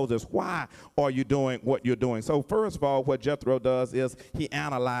asks Moses, why are you doing what you're doing? So first of all, what Jethro does is he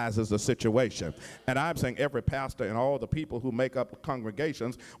analyzes the situation. And I'm saying every pastor and all the people who make up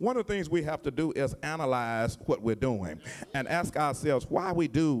congregations, one of the things we have to do is analyze what we're doing and ask ourselves why we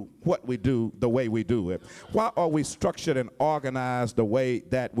do what we do the way we do it. Why are we structured and organized the way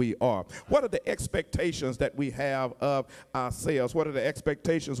that we are? What are the expectations that we have of ourselves? What are the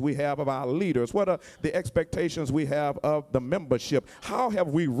expectations we have of our leaders? What are the expectations we have of the membership? How have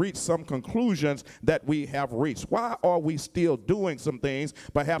we reached some conclusions that we have reached? Why are we still doing some things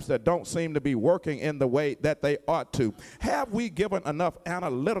perhaps that don't seem to be working in the way that they ought to? Have we given enough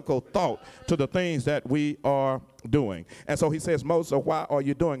analytical thought to the things that we are doing? And so he says, Moses, so why are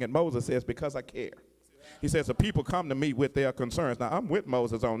you doing it? Moses says, because I care. He says the people come to me with their concerns. Now, I'm with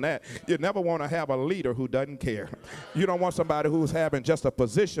Moses on that. You never want to have a leader who doesn't care. You don't want somebody who's having just a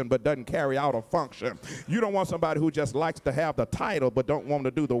position but doesn't carry out a function. You don't want somebody who just likes to have the title but don't want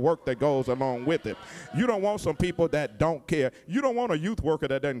to do the work that goes along with it. You don't want some people that don't care. You don't want a youth worker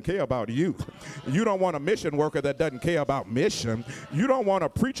that doesn't care about youth. You don't want a mission worker that doesn't care about mission. You don't want a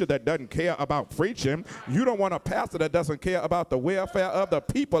preacher that doesn't care about preaching. You don't want a pastor that doesn't care about the welfare of the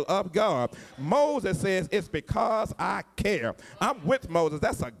people of God. Moses says, it's because I care. I'm with Moses.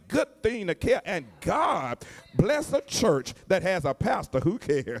 That's a good thing to care. And God bless a church that has a pastor who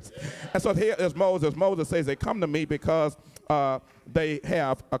cares. And so here is Moses. Moses says they come to me because they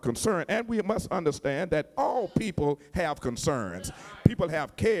have a concern. And we must understand that all people have concerns. People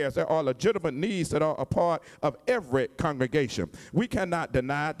have cares. There are legitimate needs that are a part of every congregation. We cannot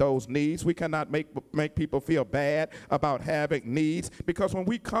deny those needs. We cannot make people feel bad about having needs, because when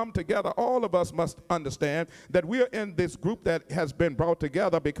we come together, all of us must understand that we're in this group that has been brought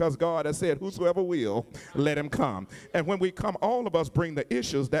together because God has said, whosoever will, let him come. And when we come, all of us bring the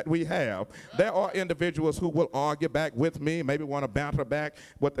issues that we have. There are individuals who will argue back with me, maybe want to banter back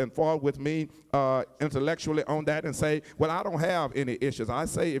and fall with me intellectually on that and say, well, I don't have any issues. I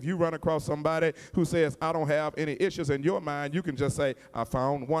say, if you run across somebody who says, I don't have any issues in your mind, you can just say, I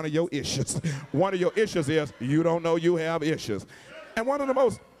found one of your issues. One of your issues is you don't know you have issues. And one of the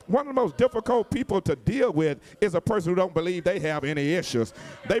most one of the most difficult people to deal with is a person who don't believe they have any issues.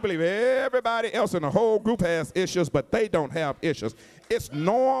 They believe everybody else in the whole group has issues, but they don't have issues. It's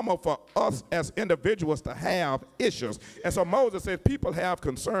normal for us as individuals to have issues. And so Moses says people have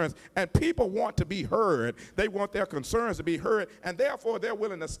concerns, and people want to be heard. They want their concerns to be heard, and therefore they're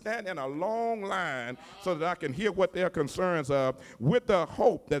willing to stand in a long line so that I can hear what their concerns are, with the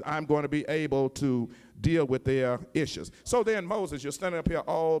hope that I'm going to be able to deal with their issues. So then, Moses, you're standing up here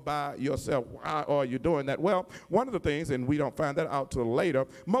all by yourself. Why are you doing that? Well, one of the things, and we don't find that out till later,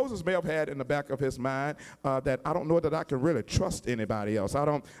 Moses may have had in the back of his mind that I don't know that I can really trust anybody else. I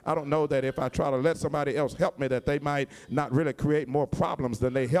don't know that if I try to let somebody else help me, that they might not really create more problems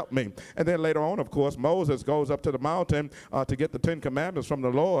than they help me. And then later on, of course, Moses goes up to the mountain to get the 10 Commandments from the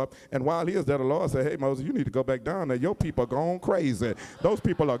Lord. And while he is there, the Lord said, hey, Moses, you need to go back down there. Your people are gone crazy. Those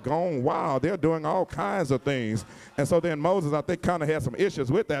people are gone wild. They're doing all kinds of things. And so then Moses, I think, kind of had some issues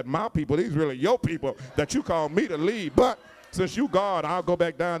with that. My people, these really your people that you call me to lead. But since you God, I'll go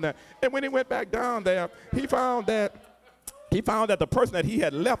back down there. And when he went back down there, he found that the person that he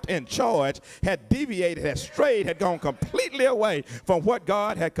had left in charge had deviated, had strayed, had gone completely away from what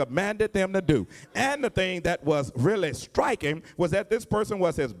God had commanded them to do. And the thing that was really striking was that this person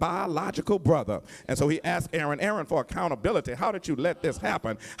was his biological brother. And so he asked Aaron for accountability. How did you let this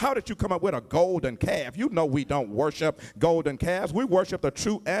happen? How did you come up with a golden calf? You know we don't worship golden calves. We worship the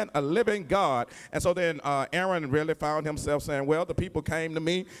true and a living God. And so then Aaron really found himself saying, well, the people came to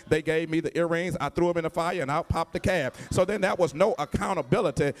me. They gave me the earrings. I threw them in the fire, and out popped the calf. So then that was no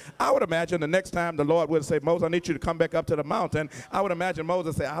accountability. I would imagine the next time the Lord would say, Moses, I need you to come back up to the mountain. I would imagine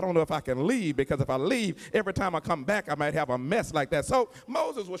Moses say, I don't know if I can leave, because if I leave, every time I come back, I might have a mess like that. So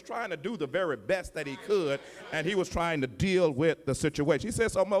Moses was trying to do the very best that he could, and he was trying to deal with the situation. He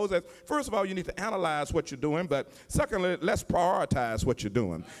said, so Moses, first of all, you need to analyze what you're doing, but secondly, let's prioritize what you're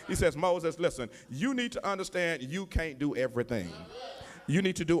doing. He says, Moses, listen, you need to understand you can't do everything. You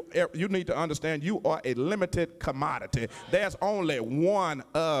need to understand you are a limited commodity. There's only one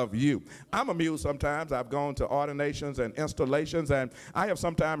of you. I'm amused sometimes. I've gone to ordinations and installations, and I have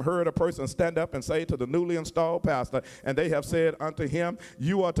sometimes heard a person stand up and say to the newly installed pastor, and they have said unto him,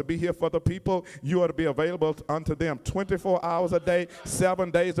 you are to be here for the people. You are to be available unto them 24 hours a day, 7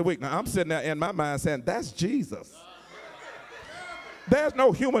 days a week. Now, I'm sitting there in my mind saying, that's Jesus. There's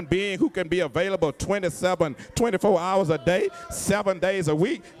no human being who can be available 24 hours a day, 7 days a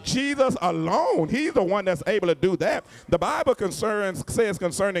week. Jesus alone, he's the one that's able to do that. The Bible says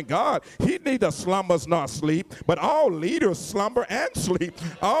concerning God, he neither slumbers nor sleep, but all leaders slumber and sleep.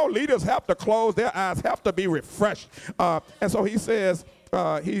 All leaders have to close their eyes, have to be refreshed. And so he says,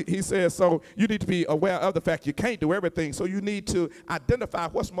 he says, so you need to be aware of the fact you can't do everything, so you need to identify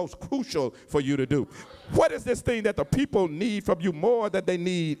what's most crucial for you to do. What is this thing that the people need from you more than they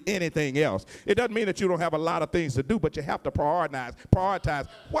need anything else? It doesn't mean that you don't have a lot of things to do, but you have to prioritize.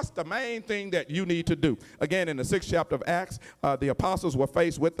 What's the main thing that you need to do? Again, in the 6th chapter of Acts, the apostles were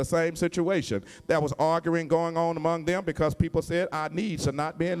faced with the same situation. There was arguing going on among them because people said our needs are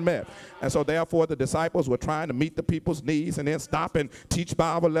not being met. And so therefore the disciples were trying to meet the people's needs and then stop and teach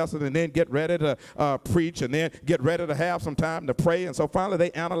Bible lessons and then get ready to preach and then get ready to have some time to pray. And so finally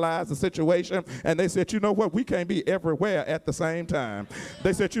they analyzed the situation and they said, you know what, we can't be everywhere at the same time.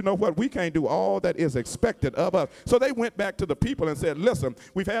 They said, you know what, we can't do all that is expected of us. So they went back to the people and said, listen,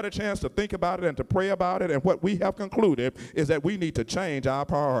 we've had a chance to think about it and to pray about it, and what we have concluded is that we need to change our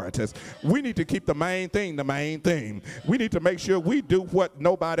priorities. We need to keep the main thing the main thing. We need to make sure we do what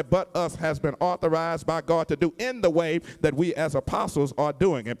nobody but us has been authorized by God to do in the way that we as apostles are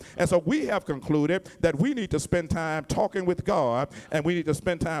doing it. And so we have concluded that we need to spend time talking with God, and we need to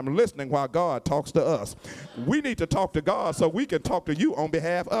spend time listening while God talks to us. We need to talk to God so we can talk to you on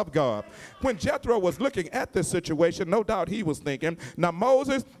behalf of God. When Jethro was looking at this situation, no doubt he was thinking, now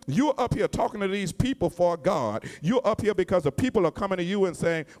Moses, you're up here talking to these people for God. You're up here because the people are coming to you and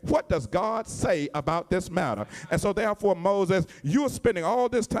saying, what does God say about this matter? And so therefore, Moses, you're spending all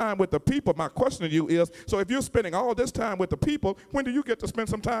this time with the people. My question to you is, so if you're spending all this time with the people, when do you get to spend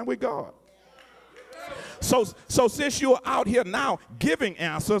some time with God? So since you're out here now giving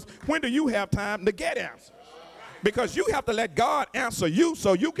answers, when do you have time to get answers? Because you have to let God answer you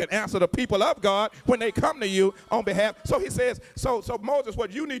so you can answer the people of God when they come to you on behalf. So he says, so Moses,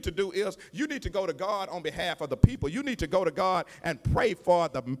 what you need to do is you need to go to God on behalf of the people. You need to go to God and pray for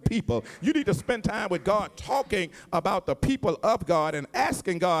the people. You need to spend time with God talking about the people of God and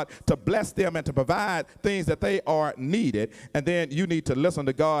asking God to bless them and to provide things that they are needed. And then you need to listen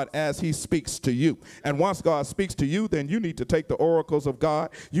to God as he speaks to you. And once God speaks to you, then you need to take the oracles of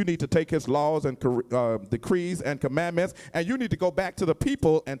God. You need to take his laws and decrees and commandments, and you need to go back to the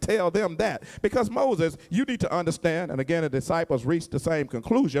people and tell them that. Because Moses, you need to understand, and again, the disciples reached the same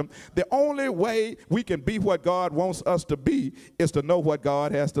conclusion, the only way we can be what God wants us to be is to know what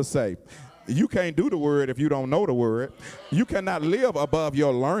God has to say. You can't do the word if you don't know the word. You cannot live above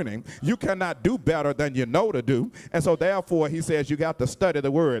your learning. You cannot do better than you know to do. And so therefore, he says you got to study the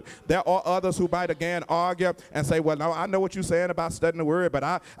word. There are others who might again argue and say, well, no, I know what you're saying about studying the word, but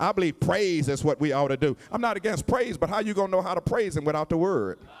I believe praise is what we ought to do. I'm not against praise, but how you going to know how to praise him without the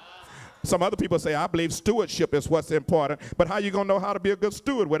word? Some other people say, I believe stewardship is what's important, but how you going to know how to be a good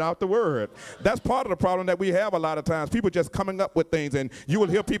steward without the word? That's part of the problem that we have a lot of times. People just coming up with things, and you will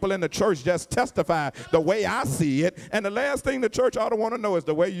hear people in the church just testify the way I see it, and the last thing the church ought to want to know is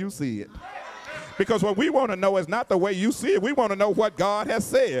the way you see it. Because what we want to know is not the way you see it. We want to know what God has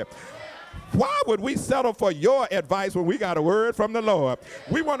said. Why would we settle for your advice when we got a word from the Lord?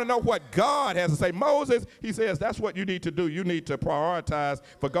 We want to know what God has to say. Moses, he says, that's what you need to do. You need to prioritize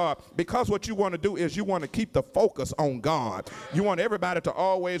for God. Because what you want to do is you want to keep the focus on God. You want everybody to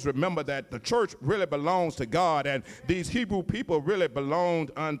always remember that the church really belongs to God, and these Hebrew people really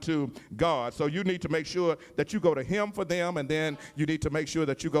belonged unto God. So you need to make sure that you go to him for them, and then you need to make sure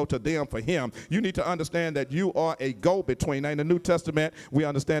that you go to them for him. You need to understand that you are a go-between. Now, in the New Testament, we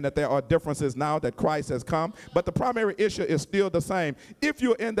understand that there are differences now that Christ has come, but the primary issue is still the same. If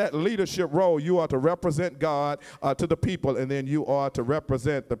you're in that leadership role, you are to represent God to the people, and then you are to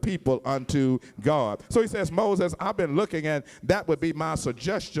represent the people unto God. So he says, Moses, I've been looking, and that would be my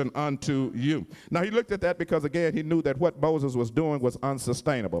suggestion unto you. Now he looked at that because, again, he knew that what Moses was doing was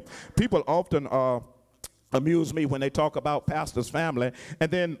unsustainable. People often amuse me when they talk about pastor's family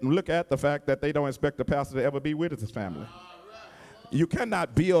and then look at the fact that they don't expect the pastor to ever be with his family. You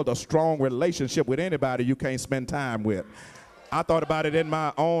cannot build a strong relationship with anybody you can't spend time with. I thought about it in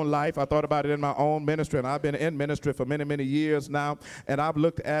my own life. I thought about it in my own ministry, and I've been in ministry for many, many years now, and I've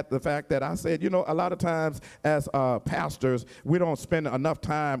looked at the fact that I said, you know, a lot of times as pastors, we don't spend enough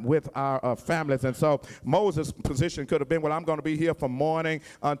time with our families, and so Moses' position could have been, well, I'm going to be here from morning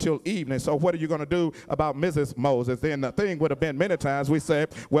until evening, so what are you going to do about Mrs. Moses? Then the thing would have been many times we say,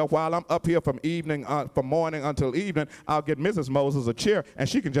 well, while I'm up here from morning until evening, I'll get Mrs. Moses a chair, and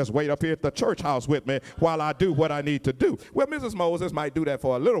she can just wait up here at the church house with me while I do what I need to do. Well, Mrs. Moses might do that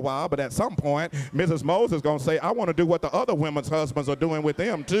for a little while, but at some point, Mrs. Moses is going to say, I want to do what the other women's husbands are doing with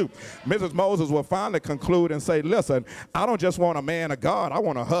them too. Mrs. Moses will finally conclude and say, listen, I don't just want a man of God, I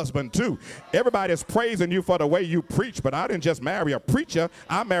want a husband too. Everybody is praising you for the way you preach, but I didn't just marry a preacher,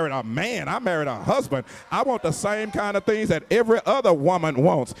 I married a man, I married a husband. I want the same kind of things that every other woman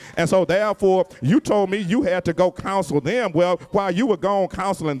wants. And so therefore, you told me you had to go counsel them. Well, while you were gone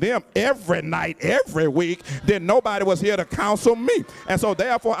counseling them every night, every week, then nobody was here to counsel me. And so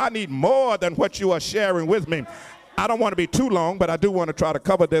therefore I need more than what you are sharing with me. I don't want to be too long, but I do want to try to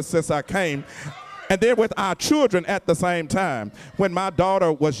cover this since I came. And then with our children at the same time. When my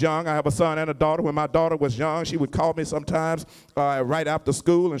daughter was young, I have a son and a daughter. When my daughter was young, she would call me sometimes right after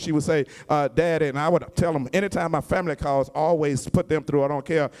school, and she would say, Daddy, and I would tell them, anytime my family calls, always put them through. I don't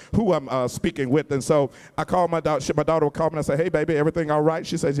care who I'm speaking with. And so I called my daughter. My daughter would call me and I say, hey, baby, everything all right?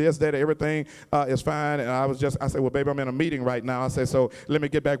 She says, yes, Daddy, everything is fine. And I said, well, baby, I'm in a meeting right now. I said, so let me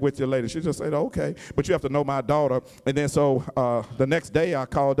get back with you later. She just said, okay, but you have to know my daughter. And then so the next day I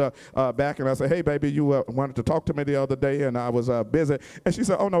called her back and I said, hey, baby, you wanted to talk to me the other day, and I was busy. And she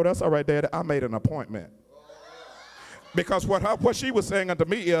said, oh, no, that's all right, Daddy. I made an appointment. Because what she was saying unto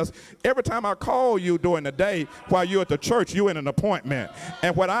me is, every time I call you during the day while you're at the church, you're in an appointment.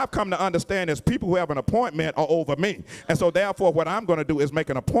 And what I've come to understand is people who have an appointment are over me. And so therefore what I'm going to do is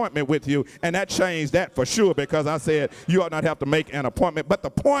make an appointment with you. And that changed that for sure, because I said you ought not have to make an appointment. But the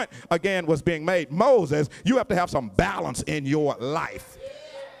point, again, was being made. Moses, you have to have some balance in your life.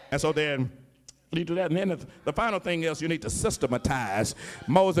 And so then you need to do that. And then the final thing is you need to systematize.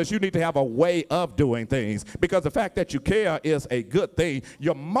 Moses, you need to have a way of doing things, because the fact that you care is a good thing.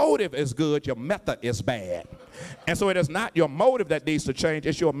 Your motive is good, your method is bad. And so it is not your motive that needs to change,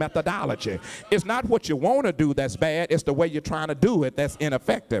 it's your methodology. It's not what you want to do that's bad, it's the way you're trying to do it that's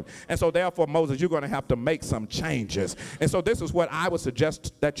ineffective. And so therefore, Moses, you're going to have to make some changes. And so this is what I would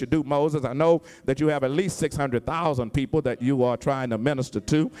suggest that you do, Moses. I know that you have at least 600,000 people that you are trying to minister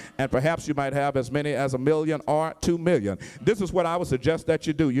to, and perhaps you might have as many as 1 million or 2 million. This is what I would suggest that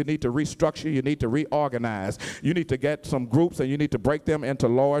you do. You need to restructure, you need to reorganize. You need to get some groups, and you need to break them into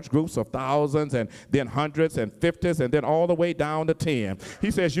large groups of thousands and then hundreds, and 50s and then all the way down to 10.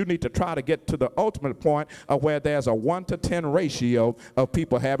 He says you need to try to get to the ultimate point of where there's a 1 to 10 ratio of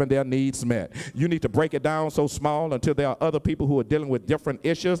people having their needs met. You need to break it down so small until there are other people who are dealing with different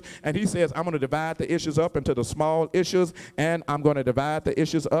issues. And he says, I'm going to divide the issues up into the small issues, and I'm going to divide the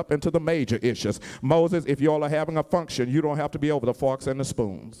issues up into the major issues. Moses, if you all are having a function, you don't have to be over the forks and the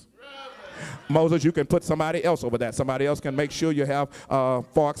spoons. Moses, you can put somebody else over that. Somebody else can make sure you have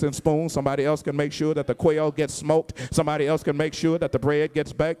forks and spoons. Somebody else can make sure that the quail gets smoked. Somebody else can make sure that the bread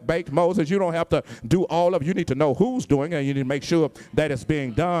gets baked. Moses, you don't have to do all of it. You need to know who's doing it, and you need to make sure that it's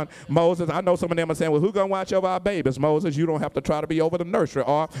being done. Moses, I know some of them are saying, well, who's going to watch over our babies? Moses, you don't have to try to be over the nursery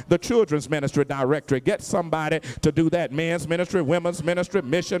or the children's ministry directory. Get somebody to do that. Men's ministry, women's ministry,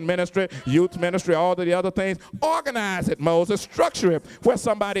 mission ministry, youth ministry, all of the other things. Organize it, Moses. Structure it where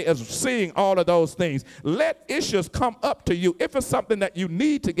somebody is seeing all of those things. Let issues come up to you. If it's something that you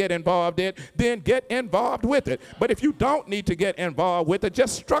need to get involved in, then get involved with it. But if you don't need to get involved with it,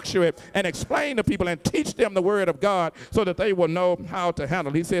 just structure it and explain to people and teach them the word of God so that they will know how to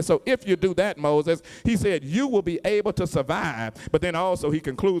handle it. He says, so if you do that, Moses, he said, you will be able to survive. But then also he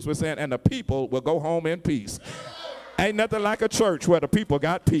concludes with saying, and the people will go home in peace. Ain't nothing like a church where the people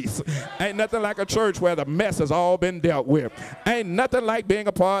got peace. Ain't nothing like a church where the mess has all been dealt with. Ain't nothing like being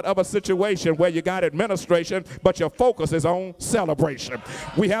a part of a situation where you got administration, but your focus is on celebration.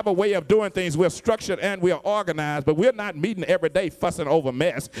 We have a way of doing things. We're structured and we're organized, but we're not meeting every day fussing over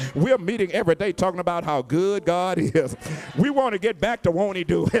mess. We're meeting every day talking about how good God is. We want to get back to won't he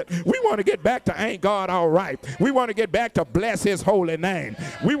do it. We want to get back to ain't God all right. We want to get back to bless his holy name.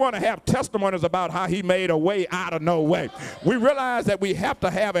 We want to have testimonies about how he made a way out of no way. We realize that we have to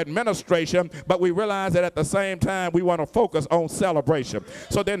have administration, but we realize that at the same time we want to focus on celebration.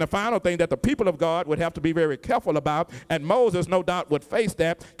 So then the final thing that the people of God would have to be very careful about, and Moses no doubt would face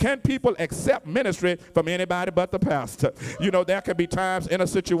that, can people accept ministry from anybody but the pastor? You know, there could be times in a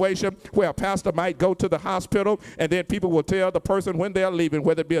situation where a pastor might go to the hospital and then people will tell the person when they're leaving,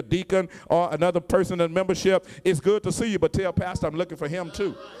 whether it be a deacon or another person in membership, it's good to see you, but tell pastor I'm looking for him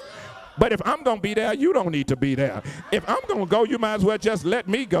too. But if I'm going to be there, you don't need to be there. If I'm going to go, you might as well just let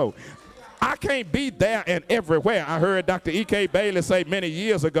me go. I can't be there and everywhere. I heard Dr. E.K. Bailey say many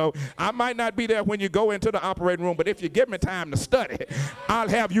years ago, I might not be there when you go into the operating room, but if you give me time to study, I'll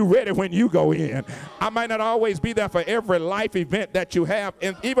have you ready when you go in. I might not always be there for every life event that you have,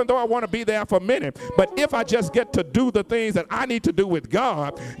 and even though I want to be there for many, but if I just get to do the things that I need to do with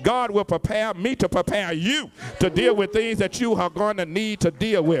God, God will prepare me to prepare you to deal with things that you are going to need to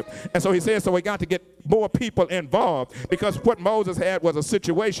deal with. And so he says, so we got to get more people involved, because what Moses had was a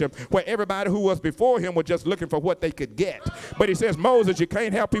situation where everybody who was before him was just looking for what they could get. But he says, Moses, you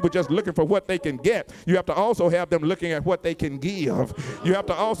can't have people just looking for what they can get. You have to also have them looking at what they can give. You have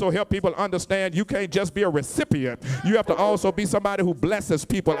to also help people understand you can't just be a recipient. You have to also be somebody who blesses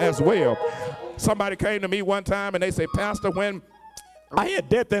people as well. Somebody came to me one time and they said, Pastor, when I had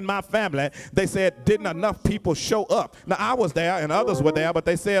death in my family, they said, didn't enough people show up? Now, I was there and others were there, but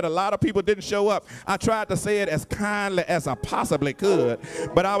they said a lot of people didn't show up. I tried to say it as kindly as I possibly could,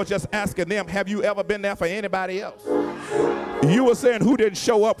 but I was just asking them, have you ever been there for anybody else? You were saying who didn't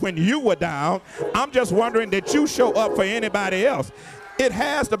show up when you were down. I'm just wondering, did you show up for anybody else? It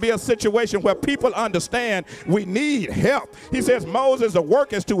has to be a situation where people understand we need help. He says, Moses, the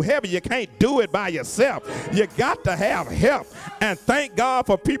work is too heavy. You can't do it by yourself. You got to have help. And thank God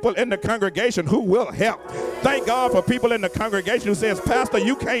for people in the congregation who will help. Thank God for people in the congregation who says, Pastor,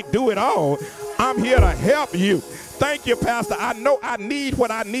 you can't do it all. I'm here to help you. Thank you, Pastor. I know I need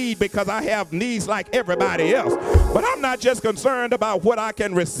what I need because I have needs like everybody else. But I'm not just concerned about what I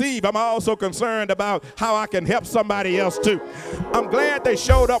can receive. I'm also concerned about how I can help somebody else too. I'm glad they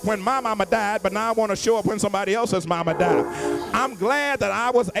showed up when my mama died, but now I want to show up when somebody else's mama died. I'm glad that I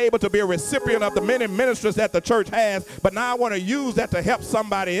was able to be a recipient of the many ministries that the church has, but now I want to use that to help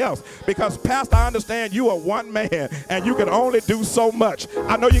somebody else. Because, Pastor, I understand you are one man and you can only do so much.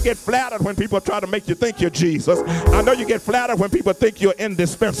 I know you get flattered when people try to make you think you're Jesus. I know you get flattered when people think you're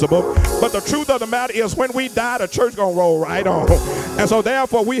indispensable, but the truth of the matter is when we die, the church gonna roll right on. And so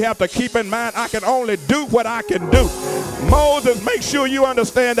therefore we have to keep in mind, I can only do what I can do. Moses, make sure you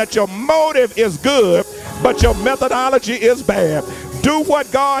understand that your motive is good, but your methodology is bad. Do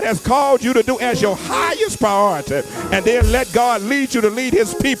what God has called you to do as your highest priority, and then let God lead you to lead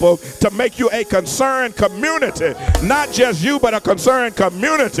his people to make you a concerned community. Not just you, but a concerned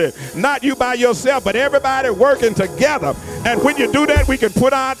community. Not you by yourself, but everybody working together. And when you do that, we can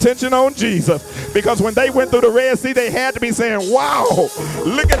put our attention on Jesus. Because when they went through the Red Sea, they had to be saying, wow,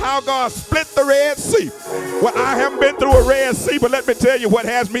 look at how God split the Red Sea. Well, I haven't been through a Red Sea, but let me tell you what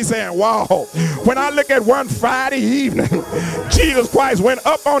has me saying, wow. When I look at one Friday evening, Jesus Christ went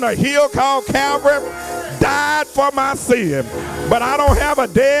up on a hill called Calvary, died for my sin. But I don't have a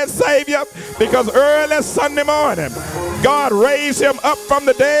dead Savior, because early Sunday morning, God raised him up from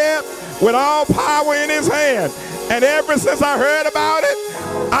the dead with all power in his hand. And ever since I heard about it,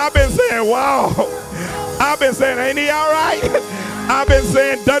 I've been saying, wow. I've been saying, ain't he all right? I've been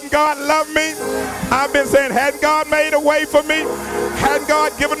saying, doesn't God love me? I've been saying, hadn't God made a way for me? Hadn't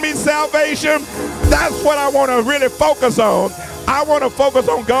God given me salvation? That's what I want to really focus on. I want to focus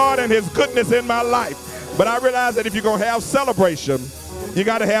on God and his goodness in my life. But I realize that if you're going to have celebration, you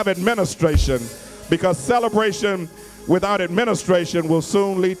got to have administration, because celebration without administration will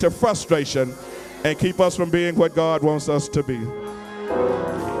soon lead to frustration and keep us from being what God wants us to be.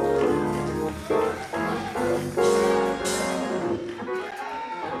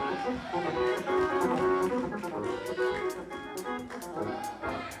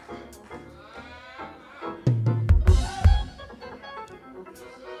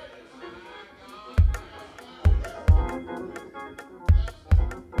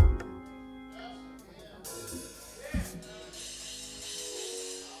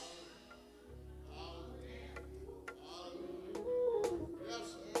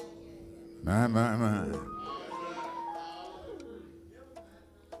 My.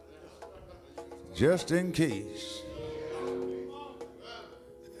 Just in case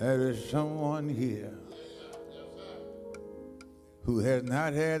there is someone here who has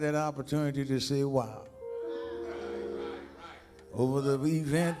not had that opportunity to say wow over the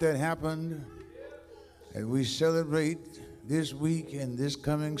event that happened and we celebrate this week and this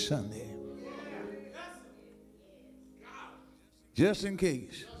coming Sunday. Just in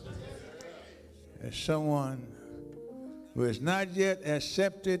case there's someone who has not yet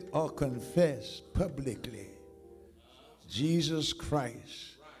accepted or confessed publicly Jesus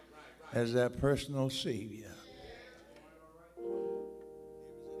Christ as their personal Savior.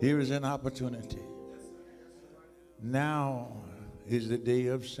 Here is an opportunity. Now is the day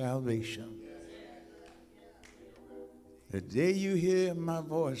of salvation. The day you hear my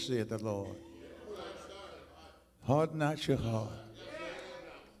voice, saith the Lord, harden not your heart,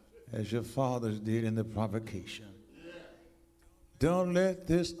 as your fathers did in the provocation. Don't let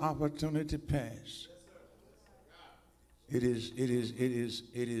this opportunity pass. It is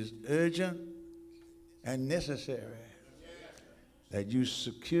urgent and necessary that you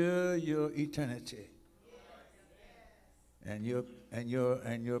secure your eternity and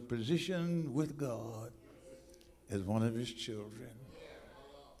your position with God as one of his children.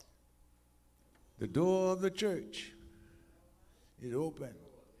 The door of the church is open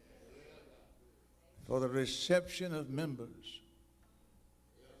for the reception of members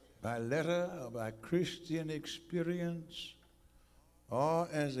by letter or by Christian experience or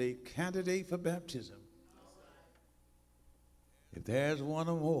as a candidate for baptism. If there's one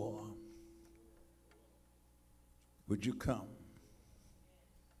or more, would you come?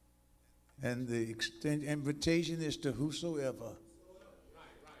 And the invitation is to whosoever.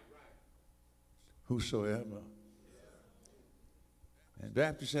 Whosoever. And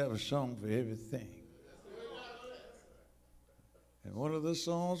Baptists have a song for everything. And one of the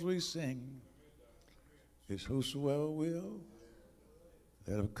songs we sing is whosoever will,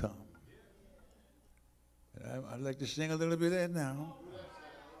 let him come. And I'd like to sing a little bit of that now.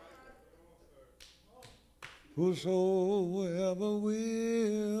 Whosoever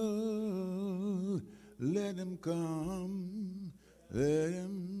will, let him come, let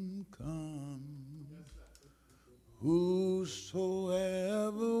him come. Whosoever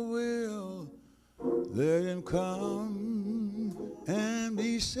will, let him come and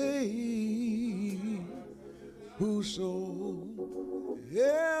be saved. Whosoever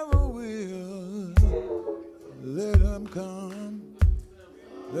will, let him come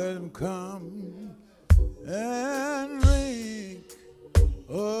and drink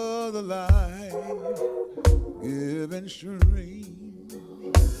of the life-giving stream.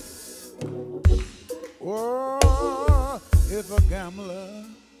 Oh, if a gambler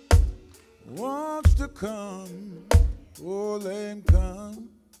wants to come, oh, let him come,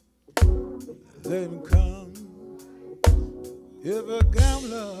 let him come. If a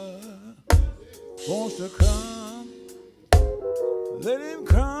gambler wants to come, let him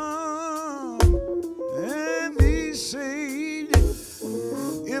come and be saved.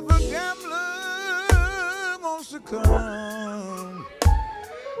 If a gambler wants to come,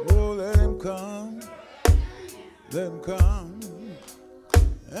 oh, let him come, let him come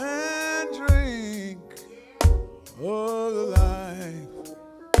and drink of the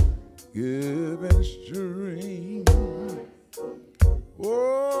life-giving stream.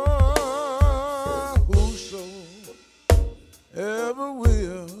 Oh,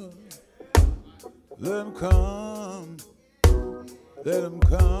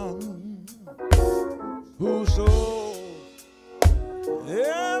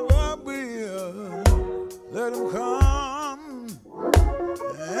 ever will, let him come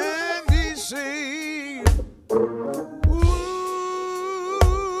and be saved.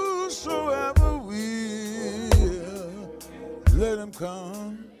 Whosoever will, let him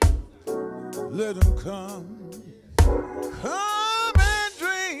come, let him come. Come and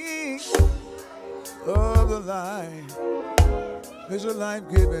drink of the life. It's a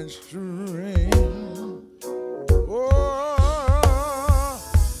life-giving stream. Oh,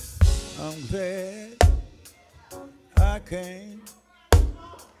 I'm glad I came.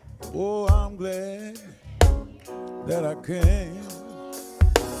 Oh, I'm glad that I came.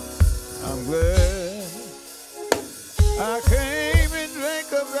 I'm glad I came and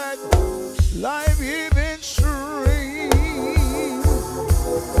drank of that life-giving stream.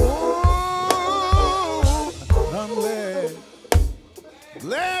 Oh, I'm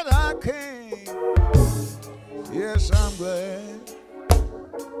glad I came. Yes, I'm glad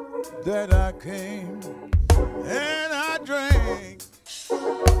that I came and I drank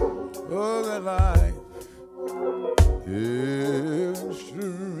of the life-giving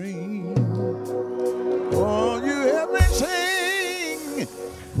stream. Oh, you help me sing.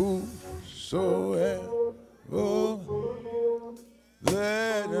 Whosoever,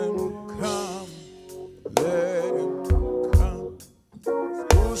 let him come, let him come.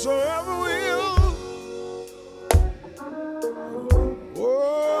 Whosoever will,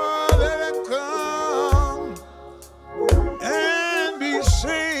 oh, let him come and be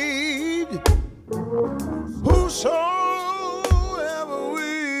saved. Whosoever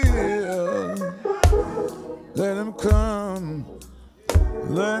will, let him come,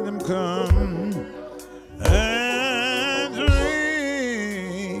 let him come and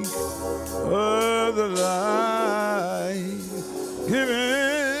drink of the life-giving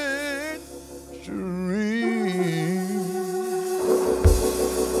stream.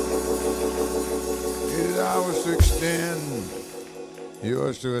 It is ours to extend,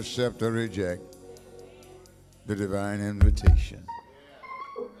 yours to accept or reject the divine invitation.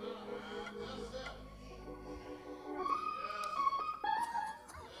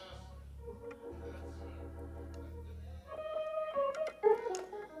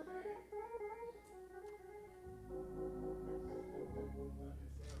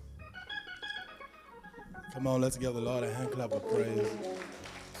 Come on, let's give the Lord a hand clap of praise.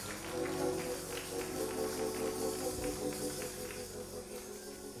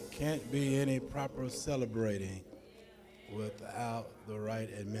 There can't be any proper celebrating without the right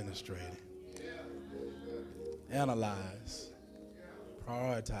administrating. Analyze,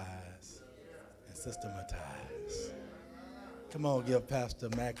 prioritize, and systematize. Come on, give Pastor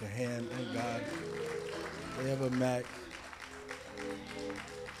Mack a hand. Thank God. Devin Mack.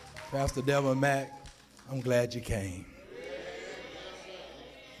 Pastor Devin Mack, I'm glad you came.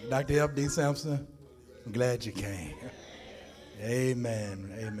 Dr. F.D. Sampson, I'm glad you came.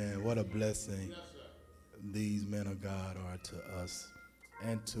 Amen. Amen. What a blessing these men of God are to us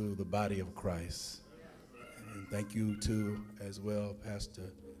and to the body of Christ. And thank you too as well,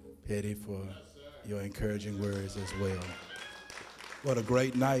 Pastor Petty, for your encouraging words as well. What a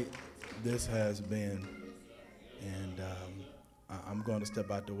great night this has been. And I'm going to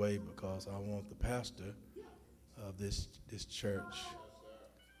step out the way because I want the pastor of this church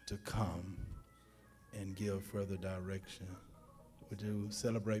to come and give further direction. Would you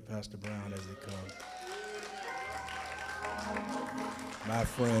celebrate Pastor Brown as he comes? My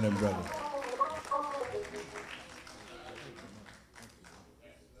friend and brother.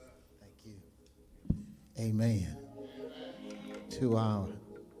 Thank you. Amen. To our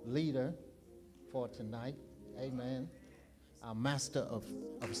leader for tonight, amen. Our master of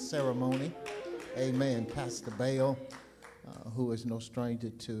ceremony, amen, Pastor Bale, who is no stranger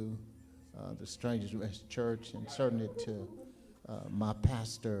to the Strangers Rest Church, and certainly to my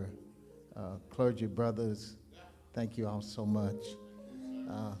pastor, clergy brothers. Thank you all so much.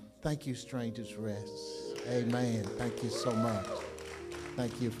 Thank you, Strangers Rest. Amen. Thank you so much.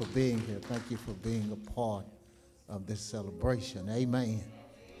 Thank you for being here. Thank you for being a part of this celebration. Amen.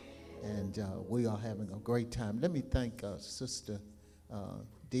 And we are having a great time. Let me thank Sister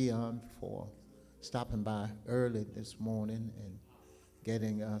Dion for stopping by early this morning and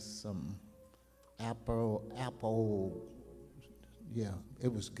getting us some apple. Yeah,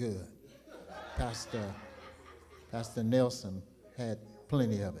 it was good. Pastor Nelson had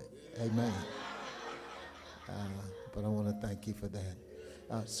plenty of it. Amen. But I want to thank you for that.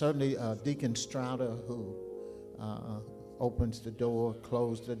 Certainly Deacon Strouder, who opens the door,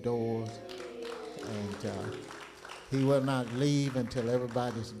 closes the doors, and he will not leave until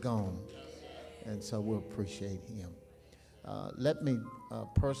everybody's gone. And so we appreciate him. Let me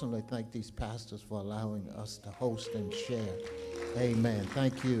personally thank these pastors for allowing us to host and share. Amen.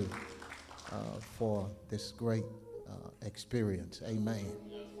 Thank you for this great experience. Amen.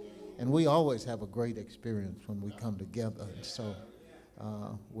 And we always have a great experience when we come together, and so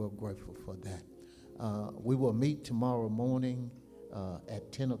we're grateful for that. We will meet tomorrow morning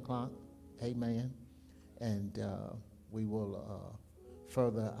at 10 o'clock. Amen. And we will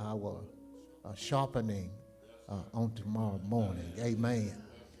further our sharpening on tomorrow morning. Amen.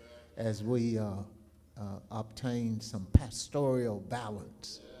 As we obtain some pastoral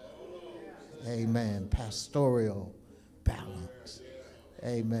balance. Amen. Pastoral balance.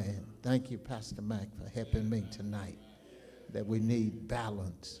 Amen. Thank you, Pastor Mack, for helping me tonight, that we need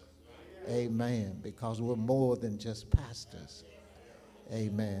balance. Amen. Because we're more than just pastors.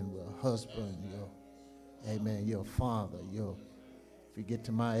 Amen. We're a husband. Amen. You're a father. If you get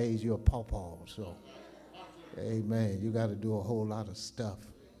to my age, you're a pawpaw. So, amen. You got to do a whole lot of stuff.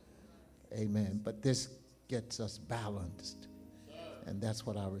 Amen. But this gets us balanced. And that's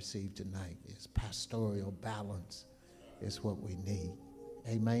what I received tonight, is pastoral balance is what we need.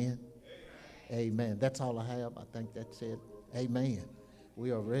 Amen. Amen. That's all I have. I think that's it. Amen.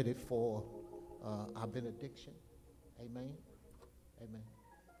 We are ready for our benediction. Amen. Amen.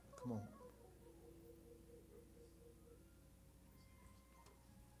 Come on.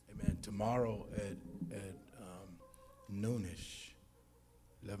 Amen. Tomorrow at noonish,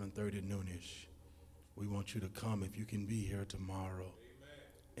 11:30 noonish, we want you to come, if you can be here tomorrow,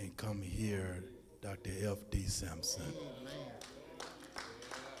 and come hear Dr. F.D. Sampson.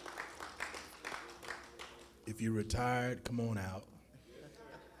 If you're retired, come on out.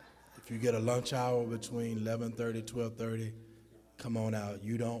 If you get a lunch hour between 11:30, 12:30, come on out.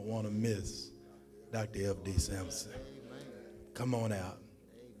 You don't want to miss Dr. F.D. Sampson. Come on out.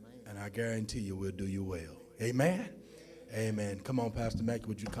 And I guarantee you we'll do you well. Amen? Amen. Come on, Pastor Mack,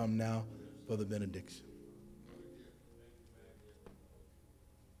 would you come now for the benediction?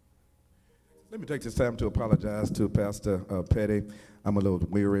 Let me take this time to apologize to Pastor Petty. I'm a little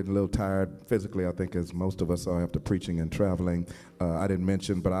weary, a little tired physically, I think, as most of us are after preaching and traveling. I didn't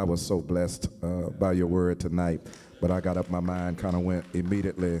mention, but I was so blessed by your word tonight. But I got up, my mind kind of went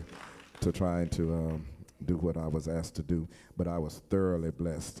immediately to trying to do what I was asked to do. But I was thoroughly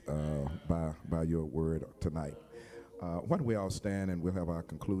blessed by your word tonight. Why don't we all stand and we'll have our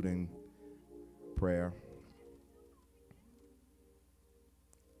concluding prayer.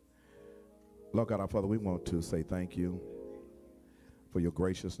 Lord God, our Father, we want to say thank you for your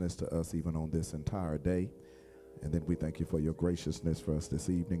graciousness to us even on this entire day. And then we thank you for your graciousness for us this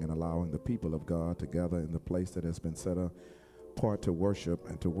evening and allowing the people of God to gather in the place that has been set apart to worship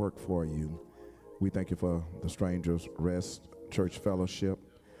and to work for you. We thank you for the Strangers Rest Church Fellowship.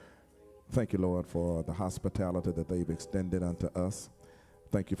 Thank you, Lord, for the hospitality that they've extended unto us.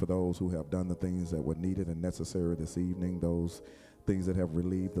 Thank you for those who have done the things that were needed and necessary this evening, those things that have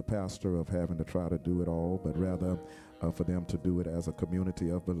relieved the pastor of having to try to do it all, but rather for them to do it as a community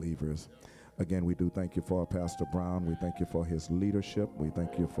of believers. Again, we do thank you for Pastor Brown. We thank you for his leadership. We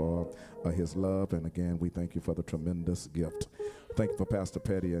thank you for his love. And again, we thank you for the tremendous gift. Thank you for Pastor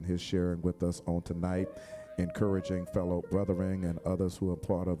Petty and his sharing with us on tonight, encouraging fellow brethren and others who are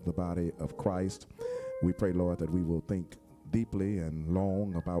part of the body of Christ. We pray, Lord, that we will think deeply and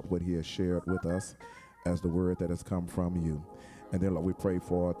long about what he has shared with us as the word that has come from you. And then, Lord, we pray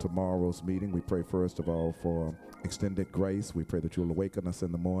for tomorrow's meeting. We pray, first of all, for extended grace. We pray that you'll awaken us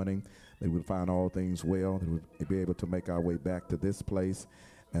in the morning, that we'll find all things well, that we'll be able to make our way back to this place.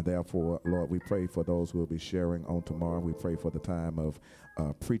 And therefore, Lord, we pray for those who will be sharing on tomorrow. We pray for the time of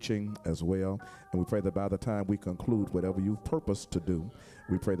preaching as well. And we pray that by the time we conclude whatever you've purposed to do,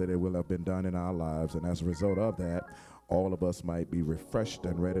 we pray that it will have been done in our lives. And as a result of that, all of us might be refreshed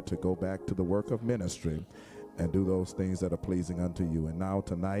and ready to go back to the work of ministry and do those things that are pleasing unto you. And now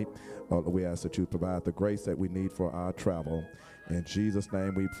tonight, we ask that you provide the grace that we need for our travel. In Jesus'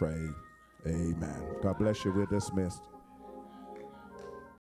 name we pray. Amen. God bless you. We're dismissed.